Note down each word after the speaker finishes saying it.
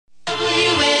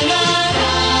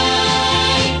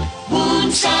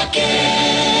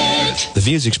The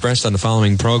views expressed on the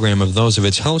following program are those of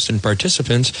its host and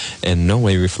participants and in no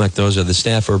way reflect those of the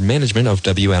staff or management of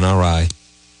WNRI.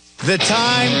 The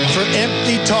time for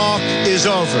empty talk is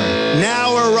over.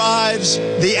 Now arrives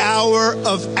the hour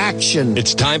of action.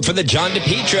 It's time for the John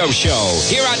DePietro Show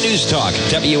here on News Talk,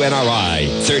 WNRI,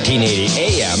 1380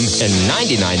 AM and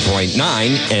 99.9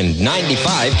 and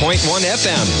 95.1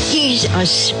 FM. He's a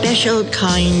special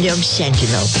kind of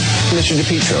sentinel. Mr.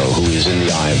 DePietro, who is in the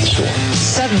eye of the storm.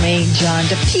 Suddenly, John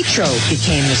DePietro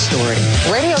became the story.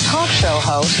 Radio talk show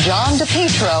host John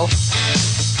DePietro.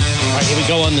 All right, here we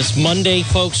go on this Monday,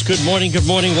 folks. Good morning,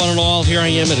 one and all. Here I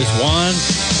am. It is Juan.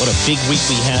 What a big week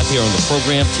we have here on the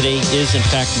program. Today is, in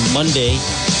fact, Monday,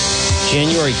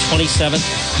 January 27th.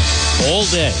 All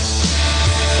day.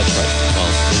 That's right.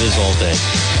 Well, it is all day.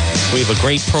 We have a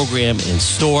great program in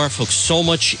store. Folks, so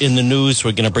much in the news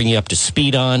we're going to bring you up to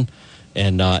speed on.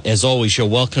 And as always, you're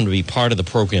welcome to be part of the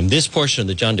program. This portion of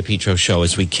the John DePietro Show,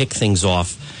 as we kick things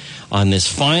off on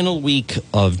this final week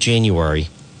of January,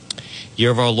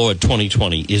 Year of our Lord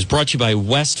 2020, is brought to you by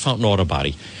West Fountain Auto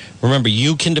Body. Remember,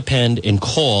 you can depend and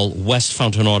call West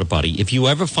Fountain Auto Body if you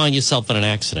ever find yourself in an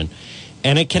accident,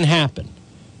 and it can happen,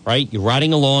 right? You're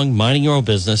riding along, minding your own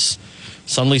business,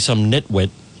 suddenly some nitwit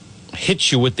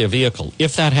hits you with their vehicle.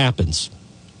 If that happens,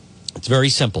 it's very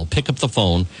simple. Pick up the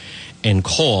phone and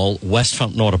call West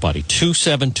Fountain Auto Body,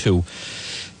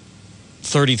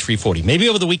 272-3340. Maybe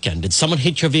over the weekend, did someone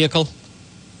hit your vehicle?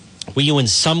 Were you in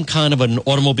some kind of an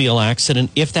automobile accident?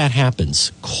 If that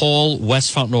happens, call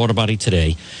West Fountain Auto Body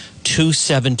today,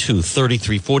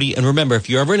 272-3340. And remember, if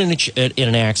you're ever in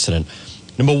an accident,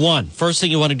 number one, first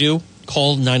thing you want to do,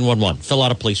 call 911. Fill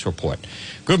out a police report.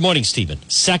 Good morning, Stephen.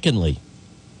 Secondly,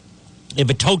 if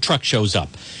a tow truck shows up,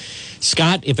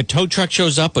 Scott, if a tow truck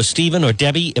shows up, or Stephen or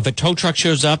Debbie, if a tow truck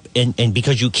shows up and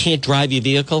because you can't drive your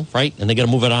vehicle, right, and they're going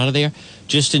to move it out of there,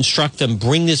 just instruct them,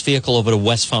 bring this vehicle over to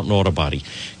West Fountain Auto Body.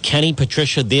 Kenny,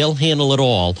 Patricia, they'll handle it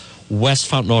all. West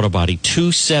Fountain Auto Body,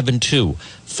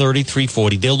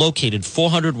 272-3340. They're located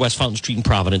 400 West Fountain Street in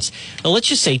Providence. Now, let's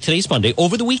just say today's Monday,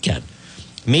 over the weekend.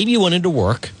 Maybe you went into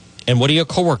work, and one of your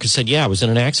coworkers said, yeah, I was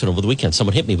in an accident over the weekend.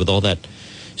 Someone hit me with all that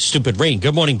stupid rain.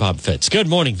 Good morning, Bob Fitz. Good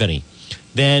morning, Vinny.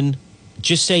 Then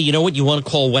just say, you know what, you want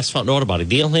to call West Fountain Auto Body.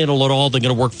 They'll handle it all. They're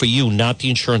going to work for you, not the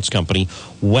insurance company.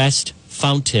 West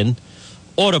Fountain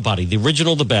Auto Body, the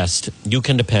original, the best. You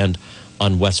can depend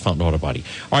on West Fountain Auto Body.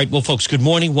 All right, well, folks, good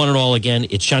morning, one and all again.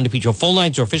 It's John DePietro. Phone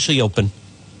lines are officially open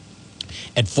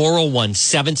at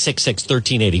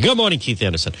 401-766-1380. Good morning, Keith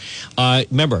Anderson.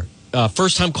 Remember,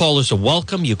 first-time callers are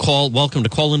welcome. Welcome to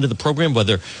call into the program,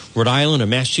 whether Rhode Island or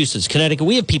Massachusetts, Connecticut.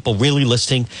 We have people really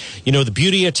listening. You know, the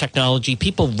beauty of technology,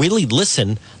 people really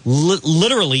listen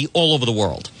literally all over the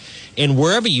world. And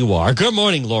wherever you are, good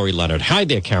morning, Lori Leonard. Hi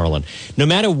there, Carolyn. No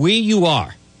matter where you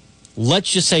are, let's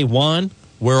just say, Juan,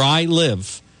 where I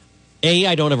live, A,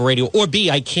 I don't have a radio, or B,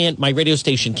 I can't, my radio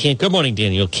station can't, good morning,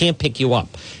 Daniel, can't pick you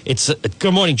up. It's,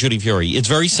 good morning, Judy Fury. It's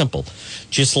very simple.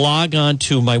 Just log on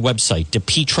to my website,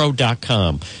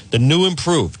 DePietro.com, the new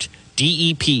improved,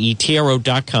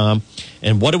 DEPETRO.com.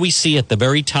 And what do we see at the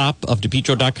very top of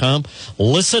DePietro.com?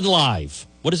 Listen live.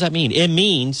 What does that mean? It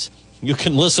means you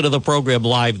can listen to the program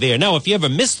live there. Now, if you ever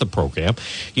miss the program,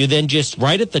 you then just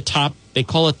right at the top, they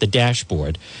call it the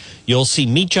dashboard, you'll see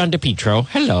Meet John DePietro.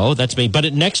 Hello, that's me.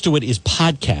 But next to it is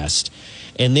podcast.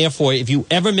 And therefore, if you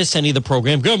ever miss any of the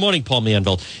program, good morning, Paul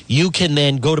Manville, you can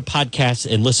then go to podcast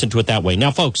and listen to it that way. Now,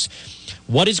 folks,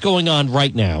 what is going on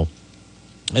right now,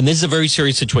 and this is a very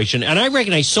serious situation, and I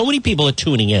recognize so many people are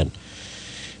tuning in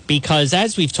because,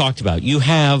 as we've talked about, you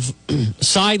have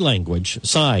sign language,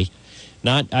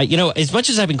 not, as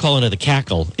much as I've been calling it the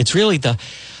cackle, it's really the,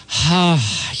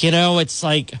 it's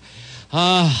like,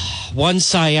 one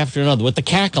sigh after another. With the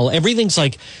cackle, everything's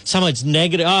like, somehow it's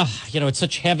negative. It's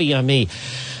such heavy on me.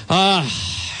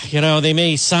 They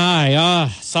may sigh.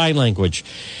 Sign language.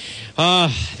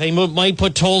 They might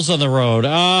put tolls on the road.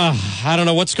 I don't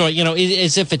know what's going,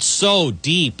 as if it's so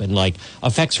deep and like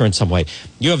affects her in some way.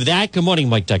 You have that. Good morning,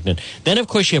 Mike Degnan. Then, of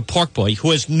course, you have Pork Boy,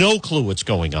 who has no clue what's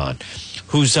going on,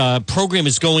 whose program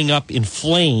is going up in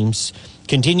flames,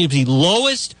 continues to be the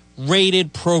lowest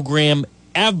rated program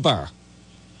ever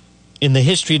in the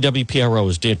history of WPRO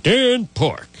is Dan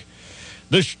Pork.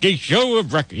 The show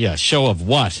of record. Yeah, show of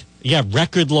what? Yeah,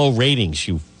 record low ratings,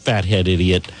 you fathead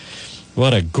idiot.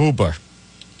 What a goober.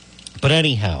 But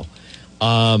anyhow,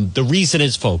 the reason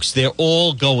is, folks, they're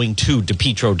all going to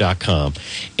DePietro.com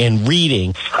and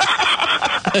reading.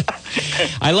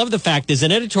 I love the fact there's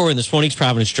an editorial in this morning's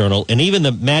Providence Journal, and even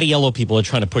the Mattiello people are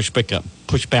trying to push back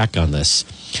on this.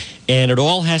 And it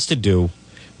all has to do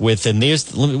with, and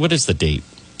what is the date?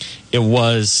 It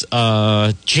was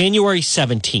January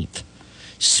 17th.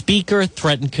 Speaker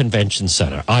threatened convention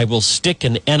center. I will stick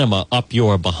an enema up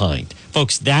your behind.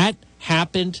 Folks, that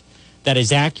happened. That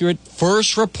is accurate.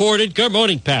 First reported. Good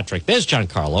morning, Patrick. There's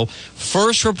Giancarlo.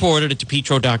 First reported at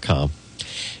DePietro.com.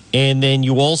 And then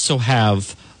you also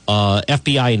have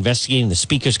FBI investigating the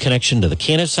speaker's connection to the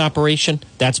cannabis operation.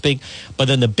 That's big. But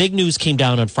then the big news came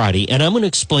down on Friday, and I'm going to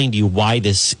explain to you why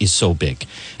this is so big.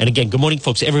 And again, good morning,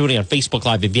 folks. Everybody on Facebook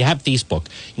Live. If you have Facebook,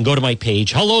 you can go to my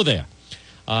page. Hello there.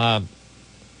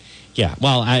 Yeah,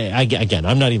 well, again,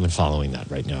 I'm not even following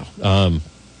that right now.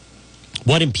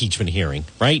 What impeachment hearing,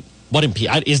 right?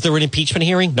 Is there an impeachment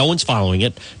hearing? No one's following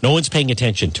it. No one's paying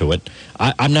attention to it.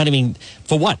 I'm not even,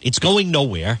 for what? It's going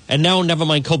nowhere. And now, never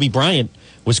mind, Kobe Bryant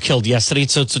was killed yesterday,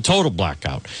 so it's a total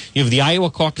blackout. You have the Iowa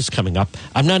caucus coming up.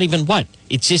 I'm not even what?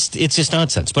 It's just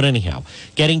nonsense. But anyhow,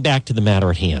 getting back to the matter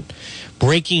at hand.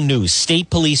 Breaking news,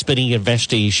 state police beginning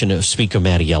investigation of Speaker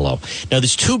Mattiello. Now,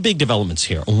 there's two big developments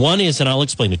here. One is, and I'll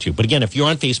explain it to you, but again, if you're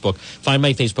on Facebook, find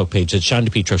my Facebook page, it's John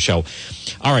DePietro Show.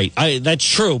 All right, that's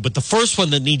true, but the first one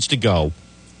that needs to go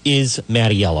is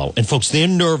Mattiello. And folks, they're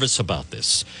nervous about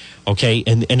this. Okay,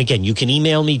 and again, you can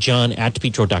email me, John at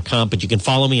DePietro.com, but you can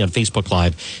follow me on Facebook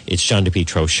Live. It's John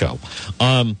DePietro Show.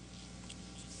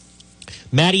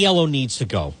 Mattiello needs to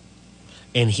go,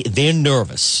 and they're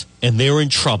nervous, and they're in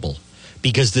trouble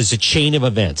because there's a chain of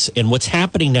events. And what's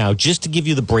happening now, just to give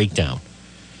you the breakdown,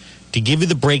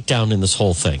 in this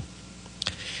whole thing,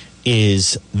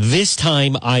 is this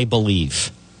time, I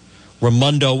believe,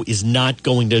 Raimondo is not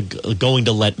going to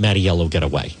let Mattiello get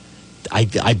away.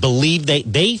 I believe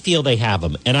they feel they have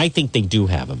him, and I think they do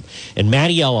have him. And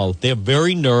Mattiello, they're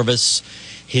very nervous.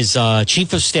 His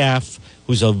chief of staff,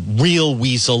 who's a real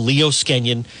weasel, Leo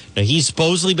Skenyon, now he's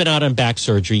supposedly been out on back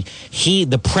surgery.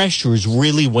 The pressure is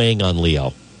really weighing on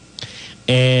Leo.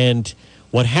 And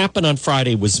what happened on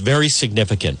Friday was very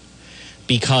significant,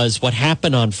 because what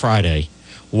happened on Friday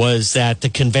was that the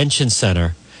convention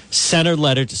center sent a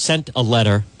letter to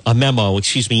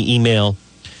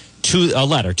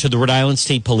the Rhode Island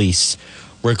State Police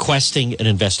requesting an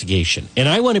investigation. And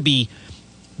I want to be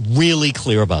really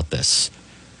clear about this.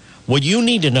 What you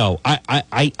need to know,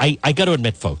 I got to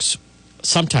admit, folks,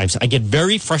 sometimes I get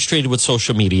very frustrated with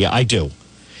social media. I do.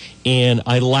 And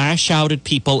I lash out at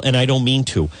people, and I don't mean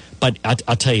to. But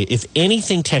I'll tell you, if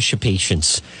anything tests your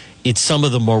patience, it's some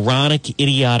of the moronic,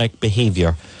 idiotic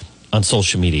behavior on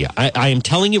social media. I am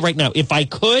telling you right now, if I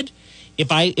could,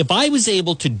 if I was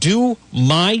able to do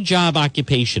my job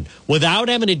occupation without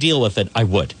having to deal with it, I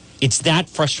would. It's that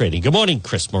frustrating. Good morning,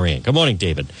 Chris Moran. Good morning,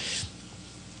 David.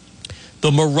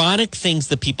 The moronic things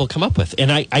that people come up with,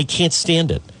 and I can't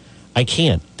stand it. I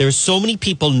can't. There's so many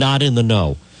people not in the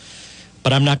know,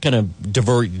 but I'm not going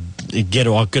to get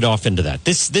off into that.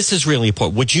 This is really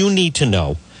important. What you need to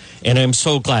know, and I'm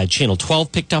so glad Channel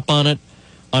 12 picked up on it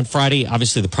on Friday.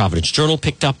 Obviously, the Providence Journal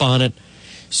picked up on it.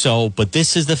 But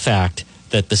this is the fact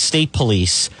that the state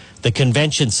police, the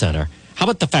convention center, how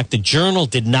about the fact the Journal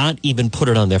did not even put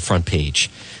it on their front page?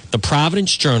 The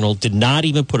Providence Journal did not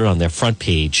even put it on their front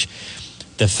page.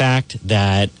 The fact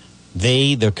that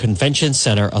the convention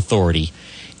center authority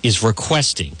is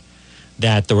requesting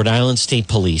that the Rhode Island State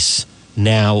Police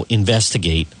now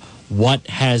investigate what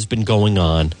has been going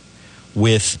on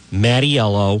with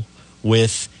Mattiello,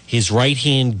 with his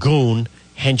right-hand goon,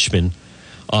 henchman,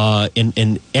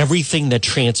 and everything that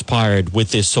transpired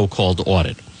with this so-called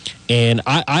audit. And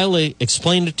I'll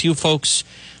explain it to you folks,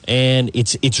 and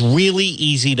it's really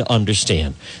easy to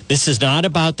understand. This is not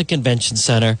about the convention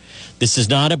center. This is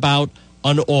not about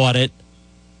an audit,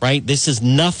 right? This is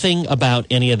nothing about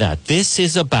any of that. This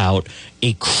is about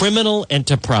a criminal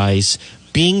enterprise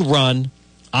being run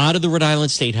out of the Rhode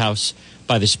Island State House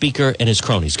by the Speaker and his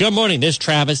cronies. Good morning. There's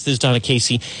Travis. There's Donna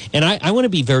Casey. And I want to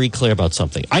be very clear about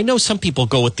something. I know some people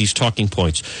go with these talking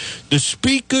points. The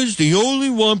Speaker's the only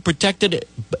one protected.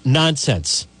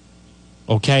 Nonsense.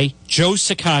 Okay? Joe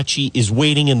Sacacci is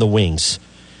waiting in the wings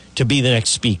to be the next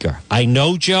Speaker. I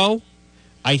know Joe.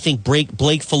 I think Blake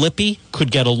Filippi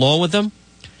could get along with him,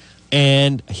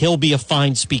 and he'll be a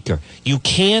fine Speaker. You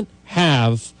cannot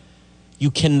have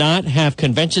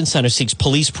Convention Center seeks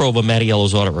police probe of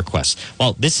Mattiello's audit request.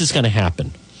 Well, this is going to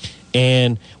happen.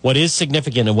 And what is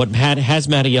significant and what has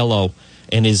Mattiello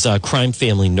and his crime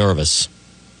family nervous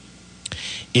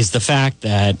is the fact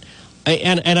that,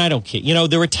 and I don't care,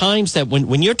 there are times that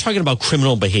when you're talking about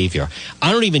criminal behavior,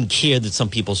 I don't even care that some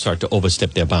people start to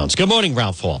overstep their bounds. Good morning,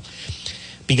 Ralph Hall.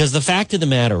 Because the fact of the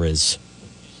matter is,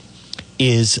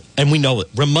 and we know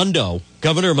it,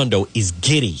 Governor Raimondo is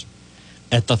giddy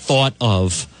at the thought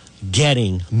of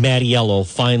getting Mattiello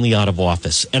finally out of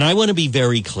office. And I want to be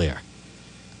very clear.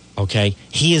 Okay?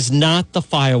 He is not the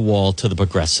firewall to the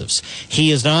progressives.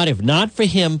 He is not. If not for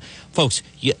him, folks,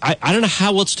 I don't know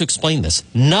how else to explain this.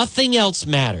 Nothing else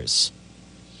matters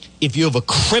if you have a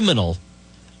criminal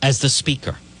as the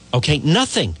speaker. Okay?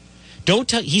 Nothing. Don't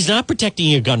tell. He's not protecting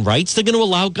your gun rights. They're going to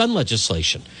allow gun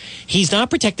legislation. He's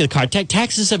not protecting the car.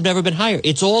 Taxes have never been higher.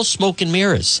 It's all smoke and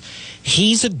mirrors.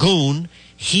 He's a goon.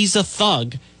 He's a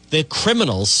thug. They're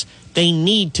criminals. They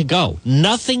need to go.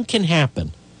 Nothing can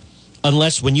happen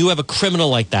unless when you have a criminal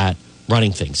like that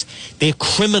running things. They're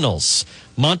criminals.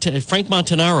 Frank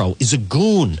Montanaro is a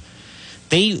goon.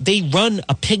 They run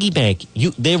a piggy bank.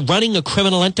 They're running a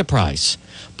criminal enterprise,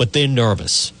 but they're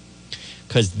nervous.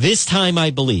 Because this time, I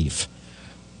believe,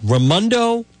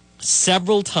 Raimondo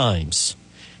several times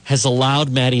has allowed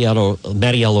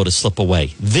Mattiello to slip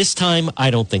away. This time,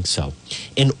 I don't think so.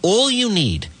 And all you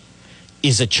need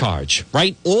is a charge,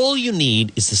 right? All you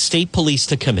need is the state police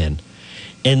to come in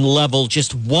and level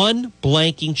just one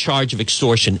blanking charge of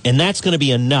extortion. And that's going to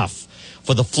be enough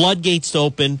for the floodgates to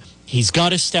open. He's got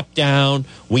to step down.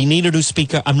 We need a new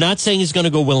speaker. I'm not saying he's going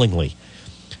to go willingly,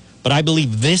 but I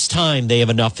believe this time they have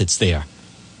enough that's there.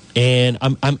 And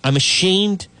I'm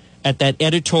ashamed at that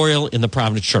editorial in the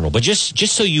Providence Journal. But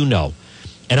just so you know,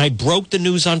 and I broke the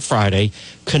news on Friday,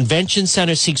 Convention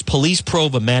Center seeks police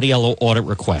probe of Mattiello audit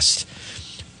request.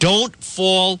 Don't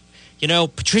fall,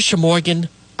 Patricia Morgan,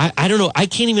 I don't know, I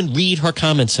can't even read her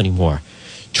comments anymore.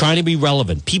 Trying to be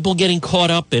relevant. People getting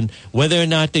caught up in whether or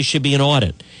not there should be an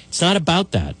audit. It's not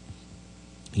about that.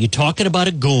 You're talking about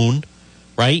a goon,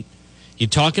 right? You're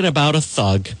talking about a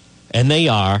thug, and they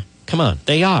are. Come on,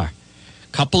 they are.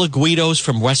 A couple of Guidos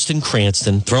from Weston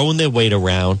Cranston throwing their weight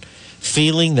around,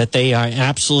 feeling that they are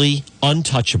absolutely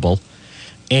untouchable.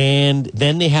 And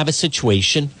then they have a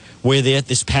situation where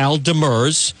this pal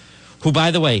Demers, who,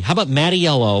 by the way, how about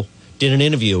Mattiello did an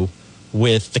interview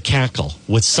with the Cackle,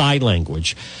 with side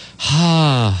language.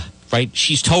 Right?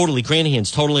 She's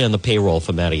Granahan's totally on the payroll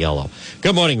for Mattiello.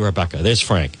 Good morning, Rebecca. There's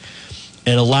Frank.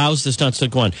 And allows this not to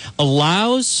go on.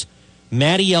 Allows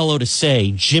Mattiello to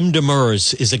say Jim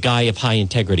Demers is a guy of high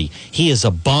integrity. He is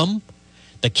a bum.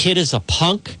 The kid is a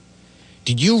punk.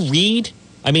 Did you read?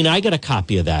 I mean, I got a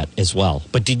copy of that as well.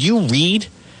 But did you read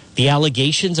the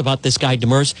allegations about this guy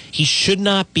Demers? He should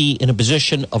not be in a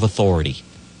position of authority.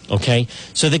 Okay?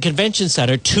 So the convention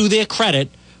center, to their credit,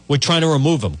 we're trying to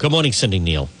remove him. Good morning, Cindy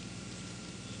Neal.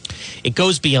 It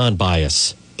goes beyond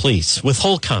bias. Please,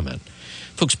 withhold comment.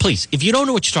 Folks, please, if you don't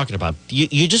know what you're talking about,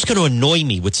 you're just going to annoy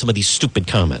me with some of these stupid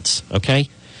comments, okay?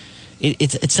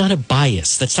 It's not a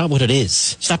bias. That's not what it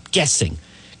is. Stop guessing.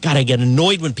 God, I get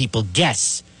annoyed when people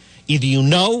guess. Either you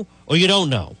know or you don't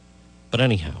know. But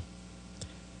anyhow.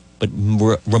 But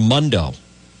Raimondo,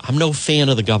 I'm no fan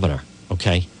of the governor,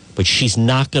 okay? But she's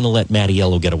not going to let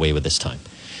Mattiello get away with this time.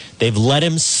 They've let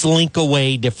him slink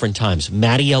away different times.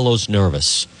 Mattiello's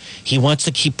nervous. He wants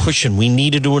to keep pushing. We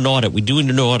need to do an audit. We do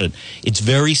an audit. It's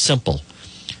very simple.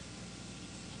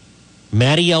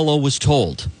 Mattiello was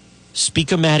told,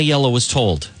 Speaker Mattiello was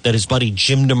told that his buddy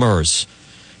Jim Demers,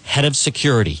 head of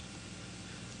security,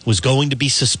 was going to be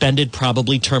suspended,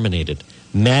 probably terminated.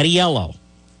 Mattiello,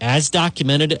 as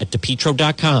documented at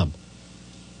DePietro.com,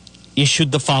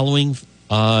 issued the following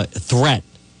threat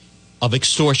of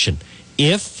extortion.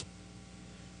 If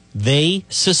they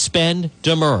suspend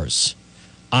Demers,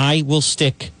 I will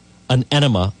stick an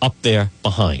enema up there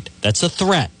behind. That's a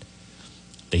threat.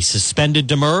 They suspended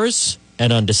Demers,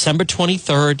 and on December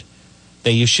 23rd,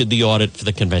 they issued the audit for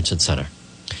the convention center.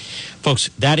 Folks,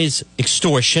 that is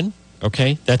extortion,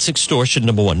 okay? That's extortion,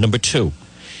 number one. Number two,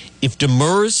 if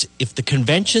the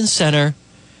convention center,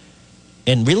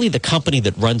 and really the company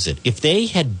that runs it, if they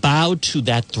had bowed to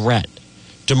that threat,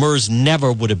 Demers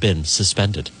never would have been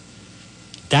suspended.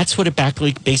 That's what it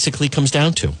basically comes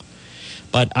down to.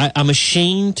 But I'm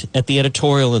ashamed at the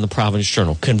editorial in the Providence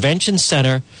Journal. Convention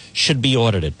Center should be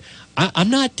audited. I'm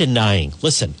not denying.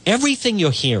 Listen, everything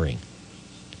you're hearing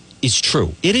is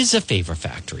true. It is a favor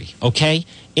factory, okay?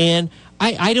 And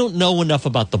I don't know enough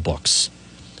about the books.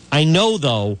 I know,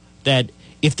 though, that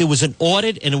if there was an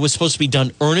audit and it was supposed to be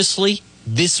done earnestly,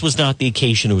 this was not the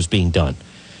occasion it was being done.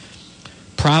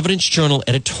 Providence Journal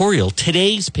editorial,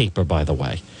 today's paper, by the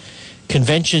way,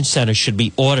 Convention Center should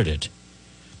be audited.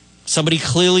 Somebody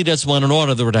clearly doesn't want an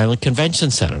audit of the Rhode Island Convention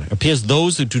Center. It appears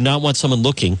those who do not want someone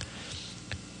looking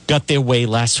got their way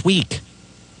last week.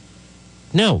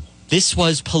 No, this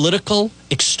was political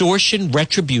extortion,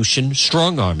 retribution,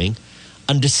 strong-arming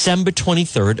on December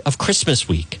 23rd of Christmas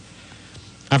week.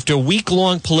 After a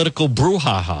week-long political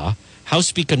brouhaha, House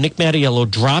Speaker Nick Mattiello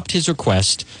dropped his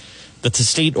request that the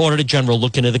state ordered a general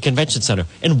look into the convention center.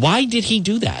 And why did he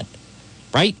do that?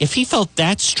 Right? If he felt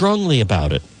that strongly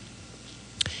about it,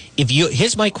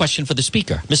 here's my question for the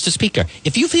speaker. Mr. Speaker,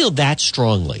 if you feel that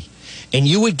strongly and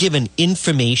you were given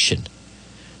information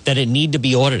that it need to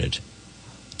be audited,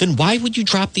 then why would you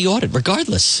drop the audit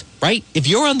regardless, right? If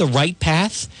you're on the right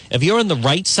path, if you're on the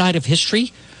right side of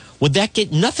history,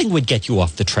 nothing would get you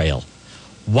off the trail.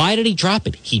 Why did he drop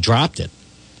it? He dropped it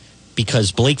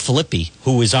because Blake Filippi,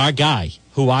 who is our guy,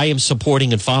 who I am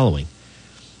supporting and following,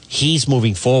 he's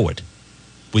moving forward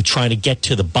with trying to get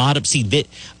to the bottom. See,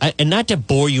 and not to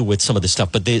bore you with some of this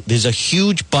stuff, but there's a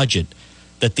huge budget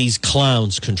that these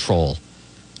clowns control.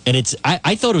 And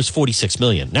I thought it was $46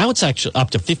 million. Now it's actually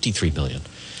up to $53 million.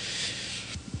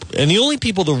 And the only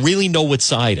people that really know what's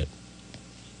side it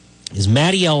is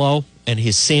Mattiello and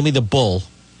his Sammy the Bull,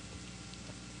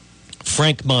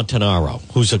 Frank Montanaro,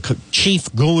 who's a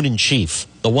chief goon in chief,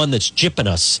 the one that's gypping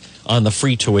us on the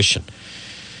free tuition.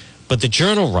 But the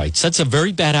Journal writes, that's a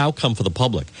very bad outcome for the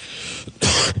public.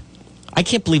 I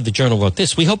can't believe the Journal wrote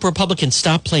this. We hope Republicans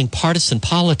stop playing partisan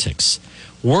politics.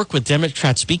 Work with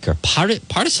Democrat Speaker.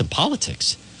 Partisan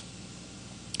politics.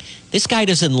 This guy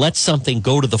doesn't let something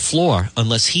go to the floor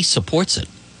unless he supports it.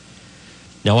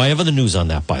 Now, I have other news on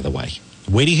that, by the way.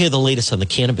 Wait to hear the latest on the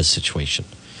cannabis situation.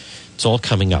 It's all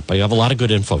coming up. I have a lot of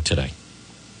good info today.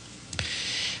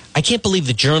 I can't believe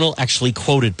the Journal actually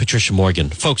quoted Patricia Morgan.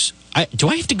 Folks, do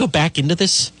I have to go back into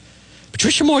this?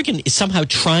 Patricia Morgan is somehow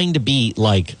trying to be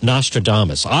like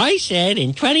Nostradamus. I said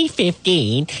in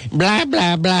 2015, blah,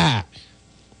 blah, blah.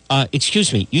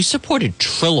 Excuse me, you supported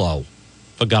Trillo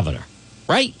for governor,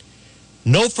 right?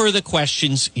 No further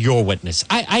questions, your witness.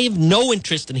 I have no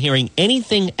interest in hearing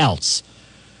anything else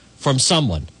from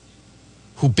someone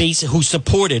who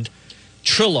supported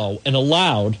Trillo and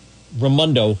allowed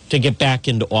Raimondo to get back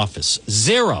into office.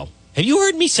 Zero. Have you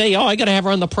heard me say, I got to have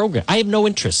her on the program? I have no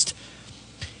interest.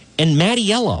 And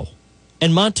Mattiello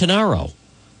and Montanaro,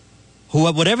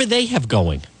 whatever they have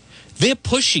going, they're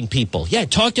pushing people. Yeah,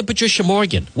 talk to Patricia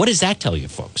Morgan. What does that tell you,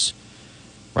 folks?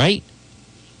 Right?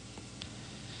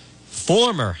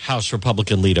 Former House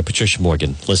Republican leader Patricia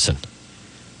Morgan, listen,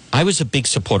 I was a big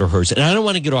supporter of hers, and I don't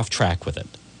want to get off track with it.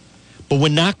 But we're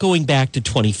not going back to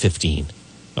 2015,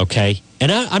 okay?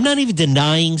 And I'm not even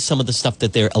denying some of the stuff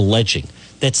that they're alleging.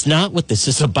 That's not what this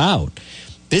is about.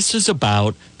 This is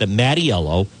about that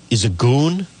Mattiello is a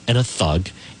goon and a thug,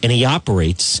 and he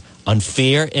operates on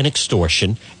fear and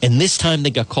extortion, and this time they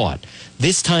got caught.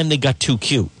 This time they got too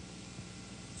cute.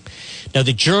 Now,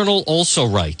 the Journal also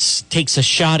writes, takes a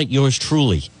shot at yours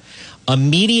truly. A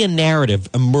media narrative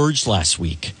emerged last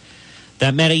week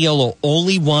that Mattiello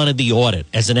only wanted the audit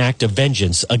as an act of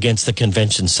vengeance against the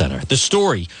convention center. The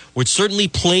story, which certainly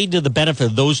played to the benefit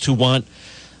of those who want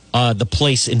the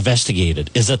place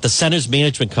investigated, is that the center's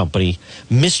management company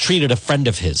mistreated a friend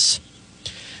of his.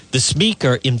 The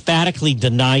speaker emphatically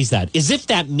denies that, as if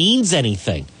that means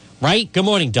anything, right? Good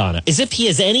morning, Donna. As if he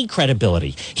has any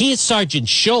credibility. He is Sergeant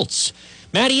Schultz.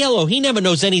 Mattiello, he never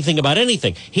knows anything about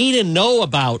anything. He didn't know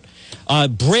about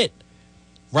Britt,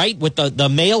 right, with the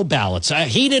mail ballots.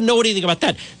 He didn't know anything about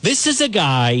that. This is a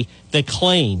guy that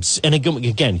claims, and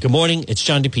again, good morning, it's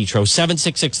John DePietro,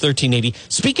 766-1380.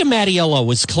 Speaker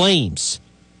Mattiello claims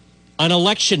on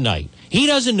election night, he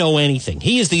doesn't know anything.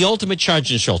 He is the ultimate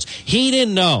Sergeant Schultz. He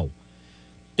didn't know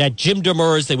that Jim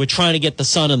Demers, they were trying to get the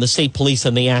son and the state police,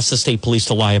 and they asked the state police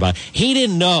to lie about it. He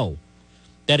didn't know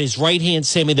that his right-hand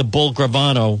Sammy the Bull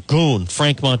Gravano goon,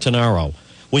 Frank Montanaro,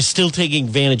 was still taking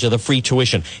advantage of the free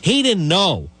tuition. He didn't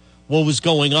know what was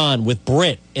going on with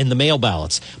Britt in the mail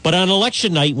ballots. But on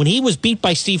election night, when he was beat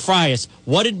by Steve Frias,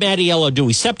 what did Mattiello do?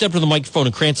 He stepped up to the microphone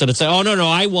in Cranston and said, oh, no,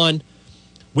 I won.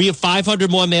 We have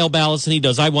 500 more mail ballots than he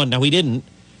does. I won. Now, he didn't.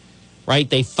 Right?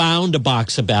 They found a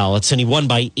box of ballots, and he won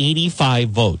by 85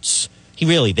 votes.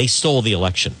 They stole the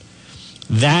election.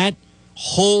 That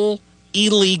whole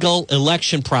illegal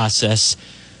election process,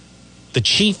 the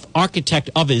chief architect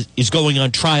of it is going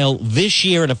on trial this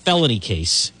year in a felony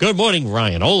case. Good morning,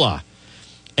 Ryan. Hola.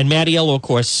 And Mattiello, of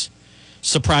course,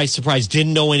 surprise, surprise,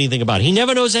 didn't know anything about it. He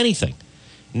never knows anything.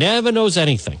 Never knows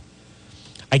anything.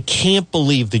 I can't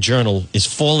believe the Journal is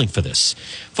falling for this.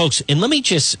 Folks, and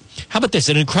how about this?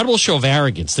 An incredible show of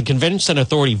arrogance. The Convention Center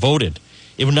Authority voted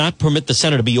it would not permit the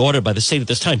center to be ordered by the state at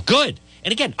this time. Good.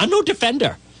 And again, I'm no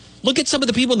defender. Look at some of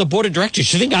the people on the board of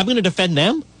directors. You think I'm going to defend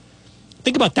them?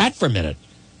 Think about that for a minute.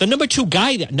 The number 2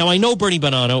 guy, now I know Bernie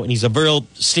Bonanno, and he's a real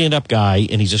stand-up guy,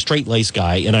 and he's a straight-laced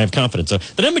guy, and I have confidence.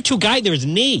 The number 2 guy there is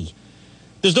Nee.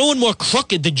 There's no one more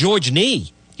crooked than George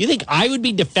Nee. You think I would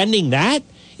be defending that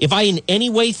if I in any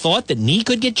way thought that Nee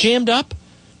could get jammed up?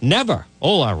 Never.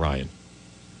 Hola, Ryan.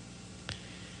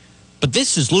 But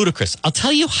this is ludicrous. I'll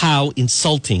tell you how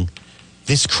insulting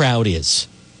this crowd is.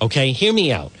 Okay, hear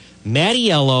me out.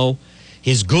 Mattiello,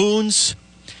 his goons,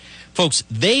 folks,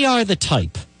 they are the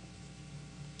type.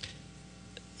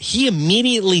 He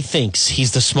immediately thinks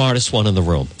he's the smartest one in the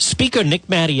room. Speaker Nick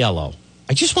Mattiello.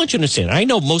 I just want you to understand. I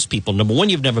know most people, number one,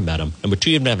 you've never met him. Number two,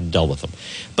 you've never dealt with him.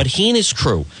 But he and his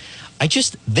crew,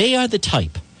 they are the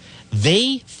type.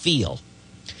 They feel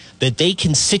that they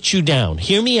can sit you down.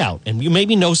 Hear me out. And you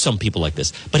maybe know some people like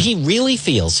this. But he really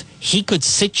feels he could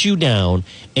sit you down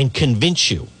and convince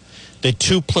you that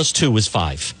 2 + 2 is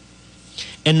 5.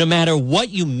 And no matter what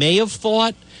you may have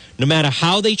thought, no matter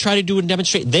how they try to do and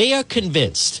demonstrate, they are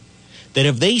convinced that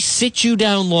if they sit you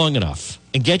down long enough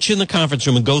and get you in the conference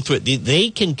room and go through it, they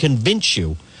can convince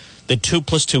you that 2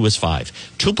 + 2 is 5.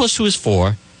 2 + 2 is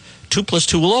 4. 2 +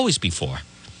 2 will always be 4.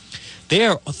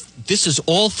 This is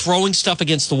all throwing stuff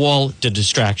against the wall to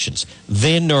distractions.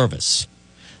 They're nervous.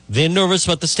 They're nervous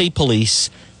about the state police.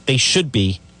 They should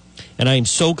be. And I am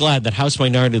so glad that House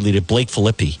Minority Leader Blake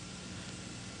Filippi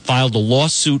filed a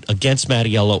lawsuit against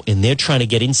Mattiello, and they're trying to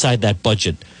get inside that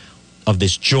budget of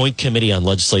this Joint Committee on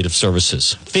Legislative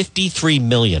Services. $53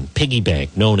 million piggy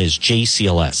bank known as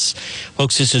JCLS.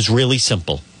 Folks, this is really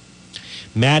simple.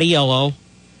 Mattiello,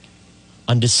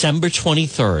 on December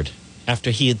 23rd,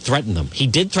 after he had threatened them, he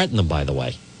did threaten them, by the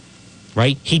way,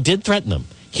 right? He did threaten them.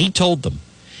 He told them,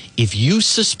 if you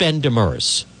suspend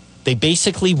Demers, they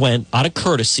basically went out of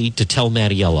courtesy to tell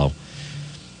Mattiello.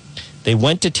 They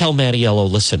went to tell Mattiello,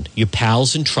 listen, your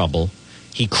pal's in trouble.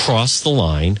 He crossed the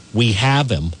line. We have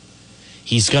him.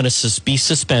 He's going to be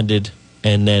suspended,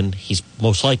 and then he's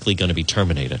most likely going to be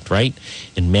terminated, right?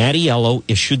 And Mattiello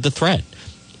issued the threat.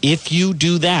 If you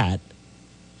do that,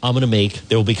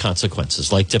 there will be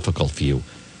consequences, like difficult for you.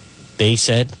 They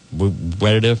said, we're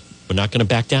not going to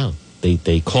back down.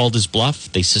 They called his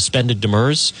bluff. They suspended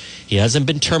Demers. He hasn't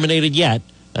been terminated yet.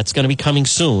 That's going to be coming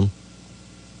soon.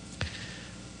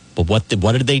 But what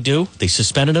did they do? They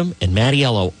suspended him, and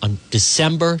Mattiello on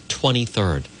December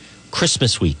 23rd,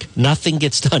 Christmas week. Nothing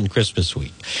gets done Christmas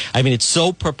week. I mean, it's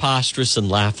so preposterous and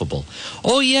laughable.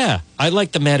 Oh, yeah, I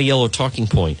like the Mattiello talking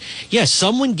point. Yeah,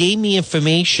 someone gave me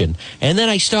information, and then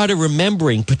I started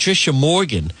remembering Patricia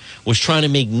Morgan was trying to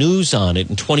make news on it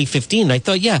in 2015. And I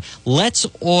thought, yeah, let's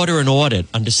order an audit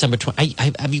on December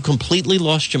 20th. Have you completely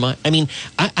lost your mind? I mean,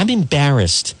 I'm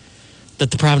embarrassed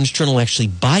that the Providence Journal actually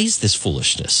buys this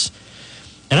foolishness.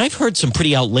 And I've heard some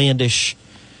pretty outlandish,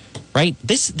 right?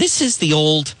 This is the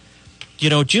old,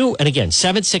 and again,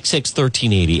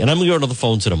 766-1380. And I'm going to go to the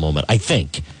phones in a moment, I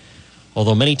think.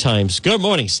 Although many times, good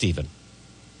morning, Stephen.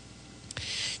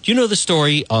 Do you know the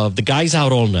story of the guy's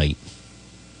out all night?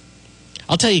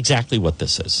 I'll tell you exactly what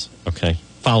this is, okay?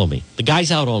 Follow me. The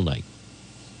guy's out all night.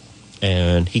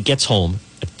 And he gets home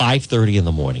at 5:30 in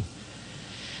the morning.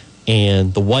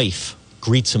 And the wife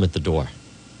greets him at the door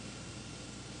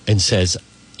and says,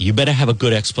 you better have a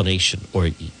good explanation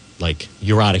or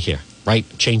you're out of here, right?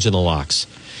 Changing the locks.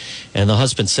 And the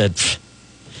husband said,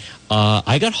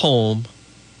 I got home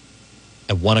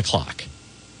at 1 o'clock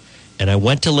and I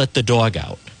went to let the dog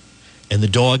out and the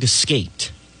dog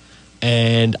escaped.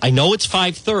 And I know it's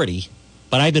 5:30,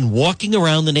 but I've been walking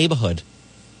around the neighborhood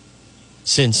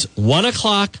since 1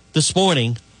 o'clock this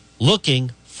morning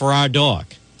looking for our dog.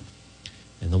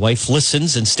 And the wife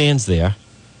listens and stands there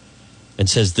and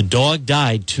says, the dog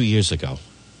died 2 years ago.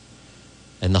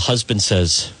 And the husband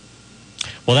says,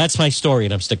 well, that's my story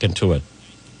and I'm sticking to it.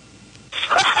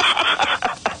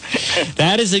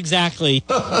 That is exactly.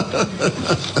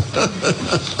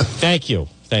 Thank you.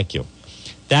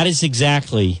 That is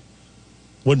exactly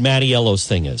what Mattiello's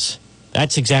thing is.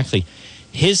 That's exactly.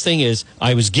 His thing is,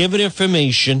 I was given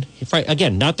information,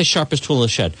 again, not the sharpest tool in the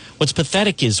shed. What's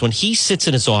pathetic is when he sits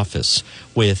in his office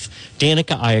with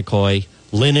Danica Iacocca,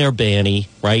 Lynn Urbani,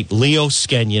 right, Leo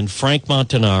Skenyon, Frank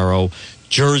Montanaro,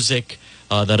 Jerzik,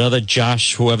 that other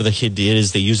Josh, whoever the kid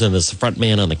is they use him as the front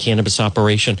man on the cannabis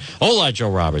operation. Hola, Joe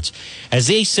Roberts. As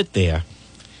they sit there,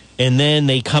 and then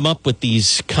they come up with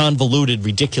these convoluted,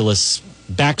 ridiculous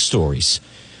backstories.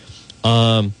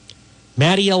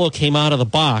 Mattiello came out of the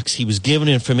box. He was given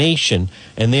information,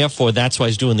 and therefore that's why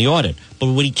he's doing the audit. But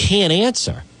what he can't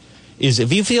answer is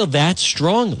if you feel that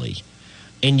strongly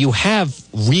and you have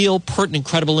real, pertinent,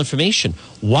 credible information,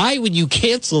 why would you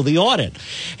cancel the audit?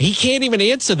 He can't even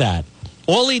answer that.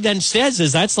 All he then says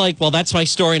is, that's my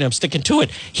story and I'm sticking to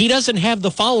it. He doesn't have the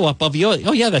follow-up of,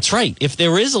 oh, yeah, that's right. If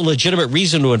there is a legitimate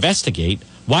reason to investigate,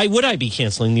 why would I be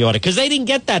canceling the audit? Because they didn't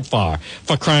get that far,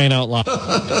 for crying out loud.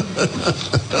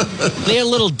 Their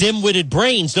little dim-witted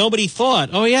brains, nobody thought,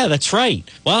 oh, yeah, that's right.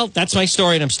 Well, that's my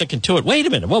story and I'm sticking to it. Wait a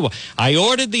minute. Whoa. I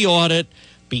ordered the audit.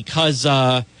 because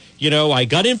I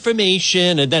got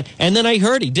information, and then I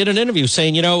heard he did an interview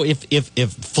saying,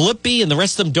 if Flippy and the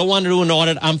rest of them don't want to do an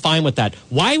audit, I'm fine with that.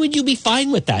 Why would you be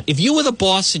fine with that? If you were the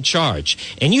boss in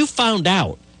charge and you found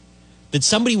out that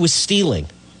somebody was stealing,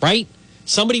 right?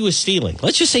 Somebody was stealing.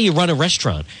 Let's just say you run a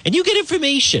restaurant and you get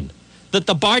information that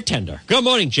the bartender, good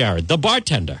morning, Jared, the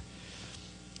bartender,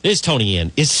 there's Tony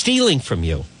Ann, is stealing from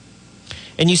you.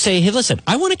 And you say, hey, listen,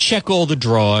 I want to check all the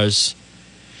drawers.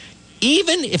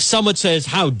 Even if someone says,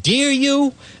 how dare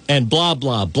you, and blah,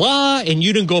 blah, blah, and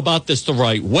you didn't go about this the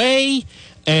right way,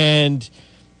 and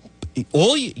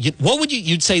what would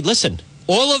you'd say, listen,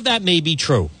 all of that may be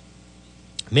true.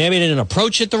 Maybe I didn't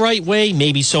approach it the right way.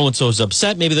 Maybe so-and-so's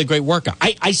upset. Maybe they're a great worker.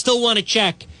 I still want to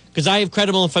check because I have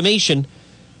credible information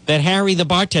that Harry, the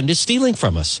bartender, is stealing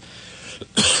from us.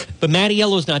 But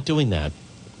Mattiello's not doing that.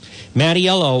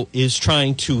 Mattiello is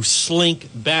trying to slink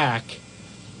back,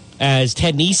 as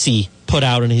Ted Nesi put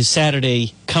out in his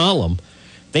Saturday column.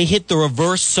 They hit the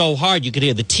reverse so hard you could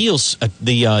hear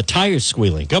the tires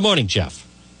squealing. Good morning, Jeff.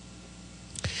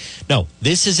 No,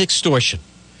 this is extortion.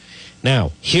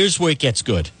 Now, here's where it gets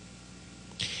good.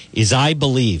 Is I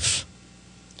believe,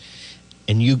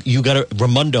 and you got to,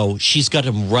 Raimondo, she's got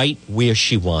him right where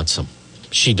she wants him.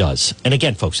 She does. And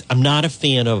again, folks, I'm not a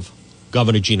fan of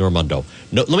Governor Gina Raimondo.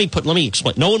 No, let me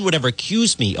explain. No one would ever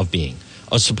accuse me of being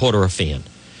a supporter or a fan.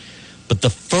 But the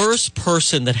first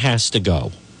person that has to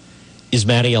go is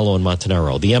Mattiello and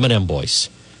Montanaro, the M&M boys,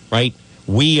 right?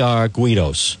 We are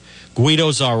Guidos.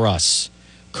 Guidos are us.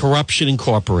 Corruption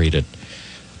Incorporated.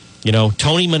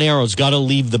 Tony Monero's got to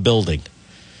leave the building.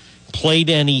 Played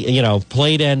in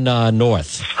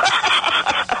North.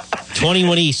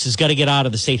 21 East has got to get out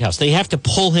of the State House. They have to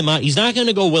pull him out. He's not going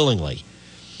to go willingly.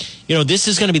 This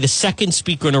is going to be the second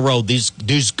speaker in a row.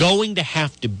 There's going to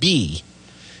have to be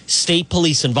state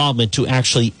police involvement to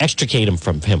actually extricate him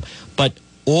from him. But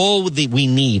all that we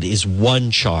need is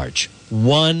one charge,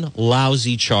 one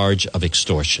lousy charge of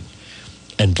extortion.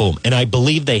 And boom. And I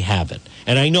believe they have it.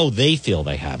 And I know they feel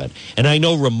they have it. And I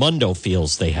know Raimondo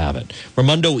feels they have it.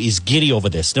 Raimondo is giddy over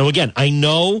this. Now, again, I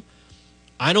know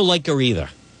I don't like her either,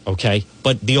 okay?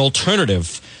 But the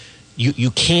alternative, you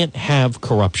can't have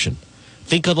corruption.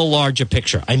 Think of the larger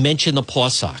picture. I mentioned the Paw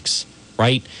Sox,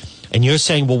 right? And you're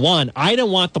saying, well, one, I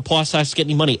don't want the Paw Sox to get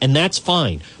any money, and that's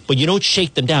fine. But you don't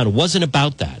shake them down. It wasn't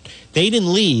about that. They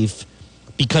didn't leave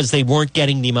because they weren't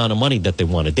getting the amount of money that they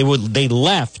wanted. They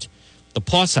left the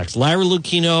Paw Sox, Larry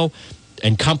Lucchino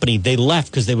and company, they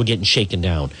left because they were getting shaken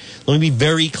down. Let me be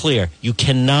very clear. You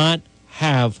cannot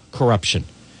have corruption.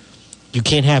 You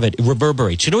can't have it. It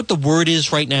reverberates. You know what the word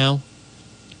is right now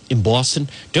in Boston?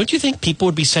 Don't you think people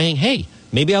would be saying, hey,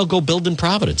 maybe I'll go build in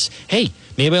Providence. Hey,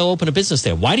 maybe I'll open a business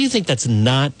there. Why do you think that's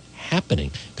not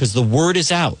happening? Because the word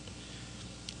is out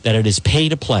that it is pay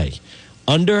to play.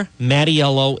 Under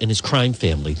Mattiello and his crime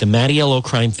family, the Mattiello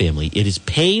crime family, it is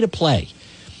pay to play.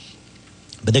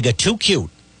 But they got too cute.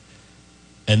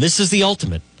 And this is the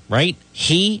ultimate, right?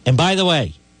 And by the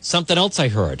way, something else I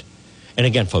heard. And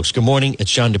again, folks, good morning.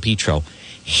 It's John DePietro.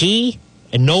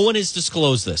 And no one has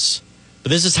disclosed this,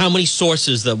 but this is how many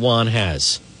sources that Juan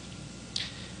has.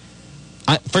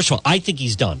 First of all, I think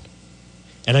he's done.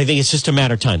 And I think it's just a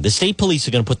matter of time. The state police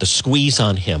are going to put the squeeze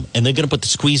on him, and they're going to put the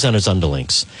squeeze on his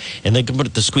underlings, and they're going to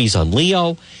put the squeeze on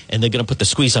Leo, and they're going to put the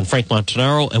squeeze on Frank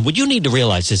Montanaro. And what you need to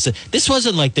realize is that this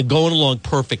wasn't like they're going along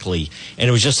perfectly, and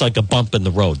it was just like a bump in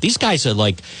the road. These guys are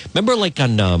like, remember like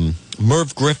on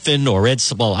Merv Griffin or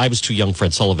well, I was too young for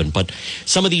Ed Sullivan, but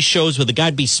some of these shows where the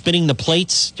guy'd be spinning the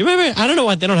plates. Do you remember? I don't know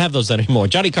why they don't have those anymore.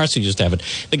 Johnny Carson used to have it.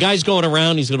 The guy's going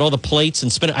around, he's got all the plates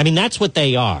and spinning. I mean, that's what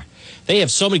they are. They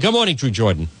have so many. Good morning, Drew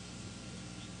Jordan.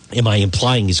 Am I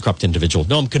implying he's a corrupt individual?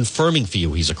 No, I'm confirming for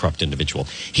you he's a corrupt individual.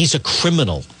 He's a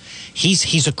criminal.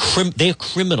 They're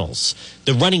criminals.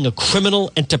 They're running a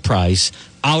criminal enterprise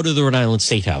out of the Rhode Island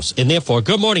State House. And therefore,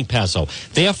 good morning, Pazzo.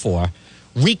 Therefore,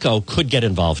 RICO could get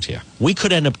involved here. We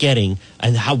could end up getting,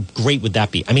 and how great would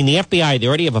that be? I mean, the FBI, they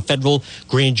already have a federal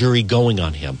grand jury going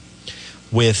on him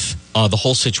with the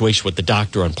whole situation with the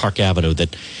doctor on Park Avenue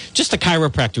that just the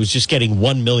chiropractor was just getting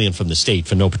 $1 million from the state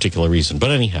for no particular reason.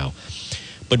 But anyhow,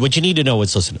 but what you need to know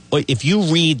is, listen, if you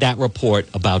read that report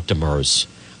about Demers,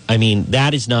 I mean,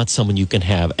 that is not someone you can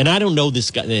have. And I don't know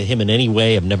this guy, him in any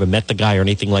way. I've never met the guy or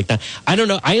anything like that. I don't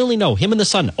know. I only know him and the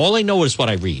son. All I know is what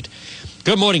I read.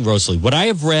 Good morning, Rosalie. What I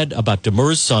have read about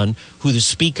Demers' son, who the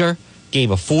speaker gave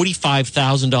a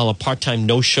 $45,000 part-time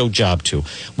no-show job to.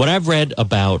 What I've read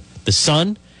about the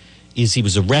son is he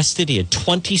was arrested. He had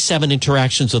 27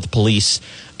 interactions with the police.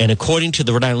 And according to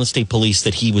the Rhode Island State Police,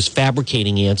 that he was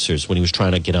fabricating answers when he was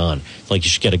trying to get on. Like you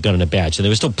should get a gun and a badge. And they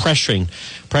were still pressuring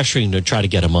to try to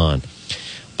get him on.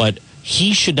 But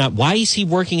he should not. Why is he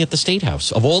working at the State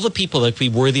House? Of all the people that would be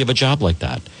worthy of a job like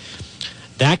that.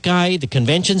 That guy, the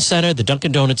convention center, the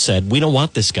Dunkin' Donuts said, we don't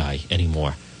want this guy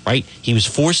anymore. Right? He was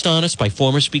forced on us by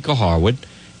former Speaker Harwood.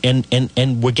 And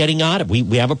we're getting out of it.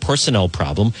 We have a personnel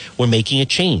problem. We're making a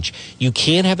change. You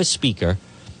can't have a speaker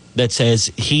that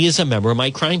says he is a member of my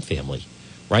crime family,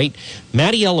 right?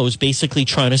 Mattiello is basically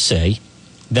trying to say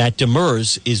that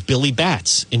Demers is Billy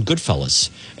Bats in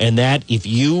Goodfellas, and that if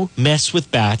you mess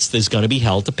with Bats, there's going to be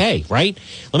hell to pay, right?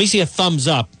 Let me see a thumbs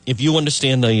up if you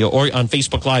understand on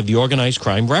Facebook Live, the organized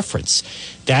crime reference.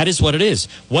 That is what it is.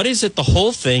 What is it? The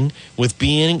whole thing with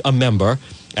being a member,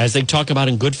 as they talk about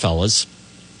in Goodfellas,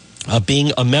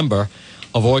 being a member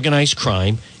of organized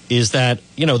crime is that,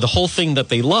 the whole thing that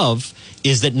they love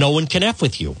is that no one can F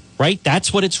with you, right?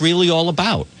 That's what it's really all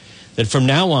about. That from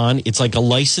now on, it's like a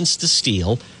license to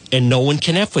steal and no one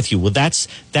can F with you. Well, that's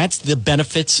the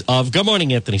benefits of, good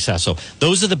morning, Anthony Sasso.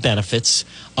 Those are the benefits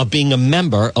of being a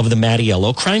member of the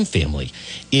Mattiello crime family.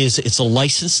 It's a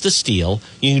license to steal.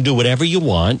 You can do whatever you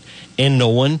want and no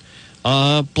one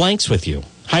blanks with you.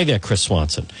 Hi there, Chris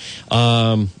Swanson.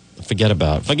 Forget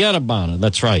about it.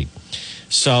 That's right.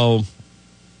 So,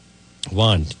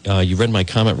 Juan, you read my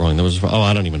comment wrong.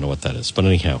 I don't even know what that is. But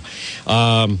anyhow,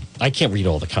 I can't read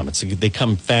all the comments. They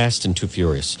come fast and too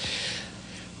furious.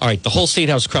 All right, the whole State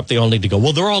House crap, they all need to go.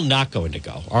 Well, they're all not going to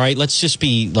go. All right, let's just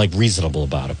be reasonable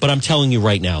about it. But I'm telling you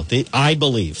right now, I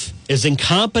believe, as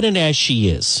incompetent as she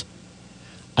is,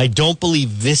 I don't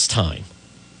believe this time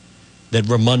that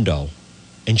Raimondo,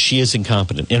 and she is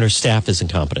incompetent, and her staff is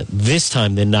incompetent. This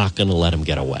time, they're not going to let him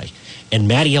get away. And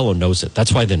Mattiello knows it.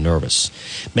 That's why they're nervous.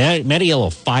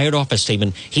 Mattiello fired off a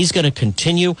statement. He's going to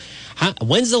continue.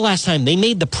 When's the last time they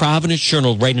made the Providence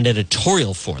Journal write an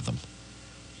editorial for them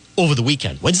over the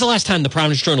weekend? When's the last time the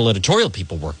Providence Journal editorial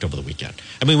people worked over the weekend?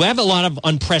 I mean, we have a lot of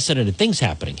unprecedented things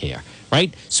happening here,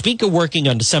 right? Speaker working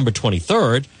on December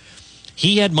 23rd,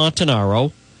 he had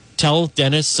Montanaro tell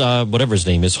Dennis, whatever his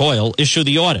name is, Hoyle, issue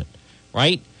the audit.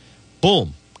 Right?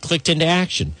 Boom. Clicked into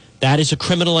action. That is a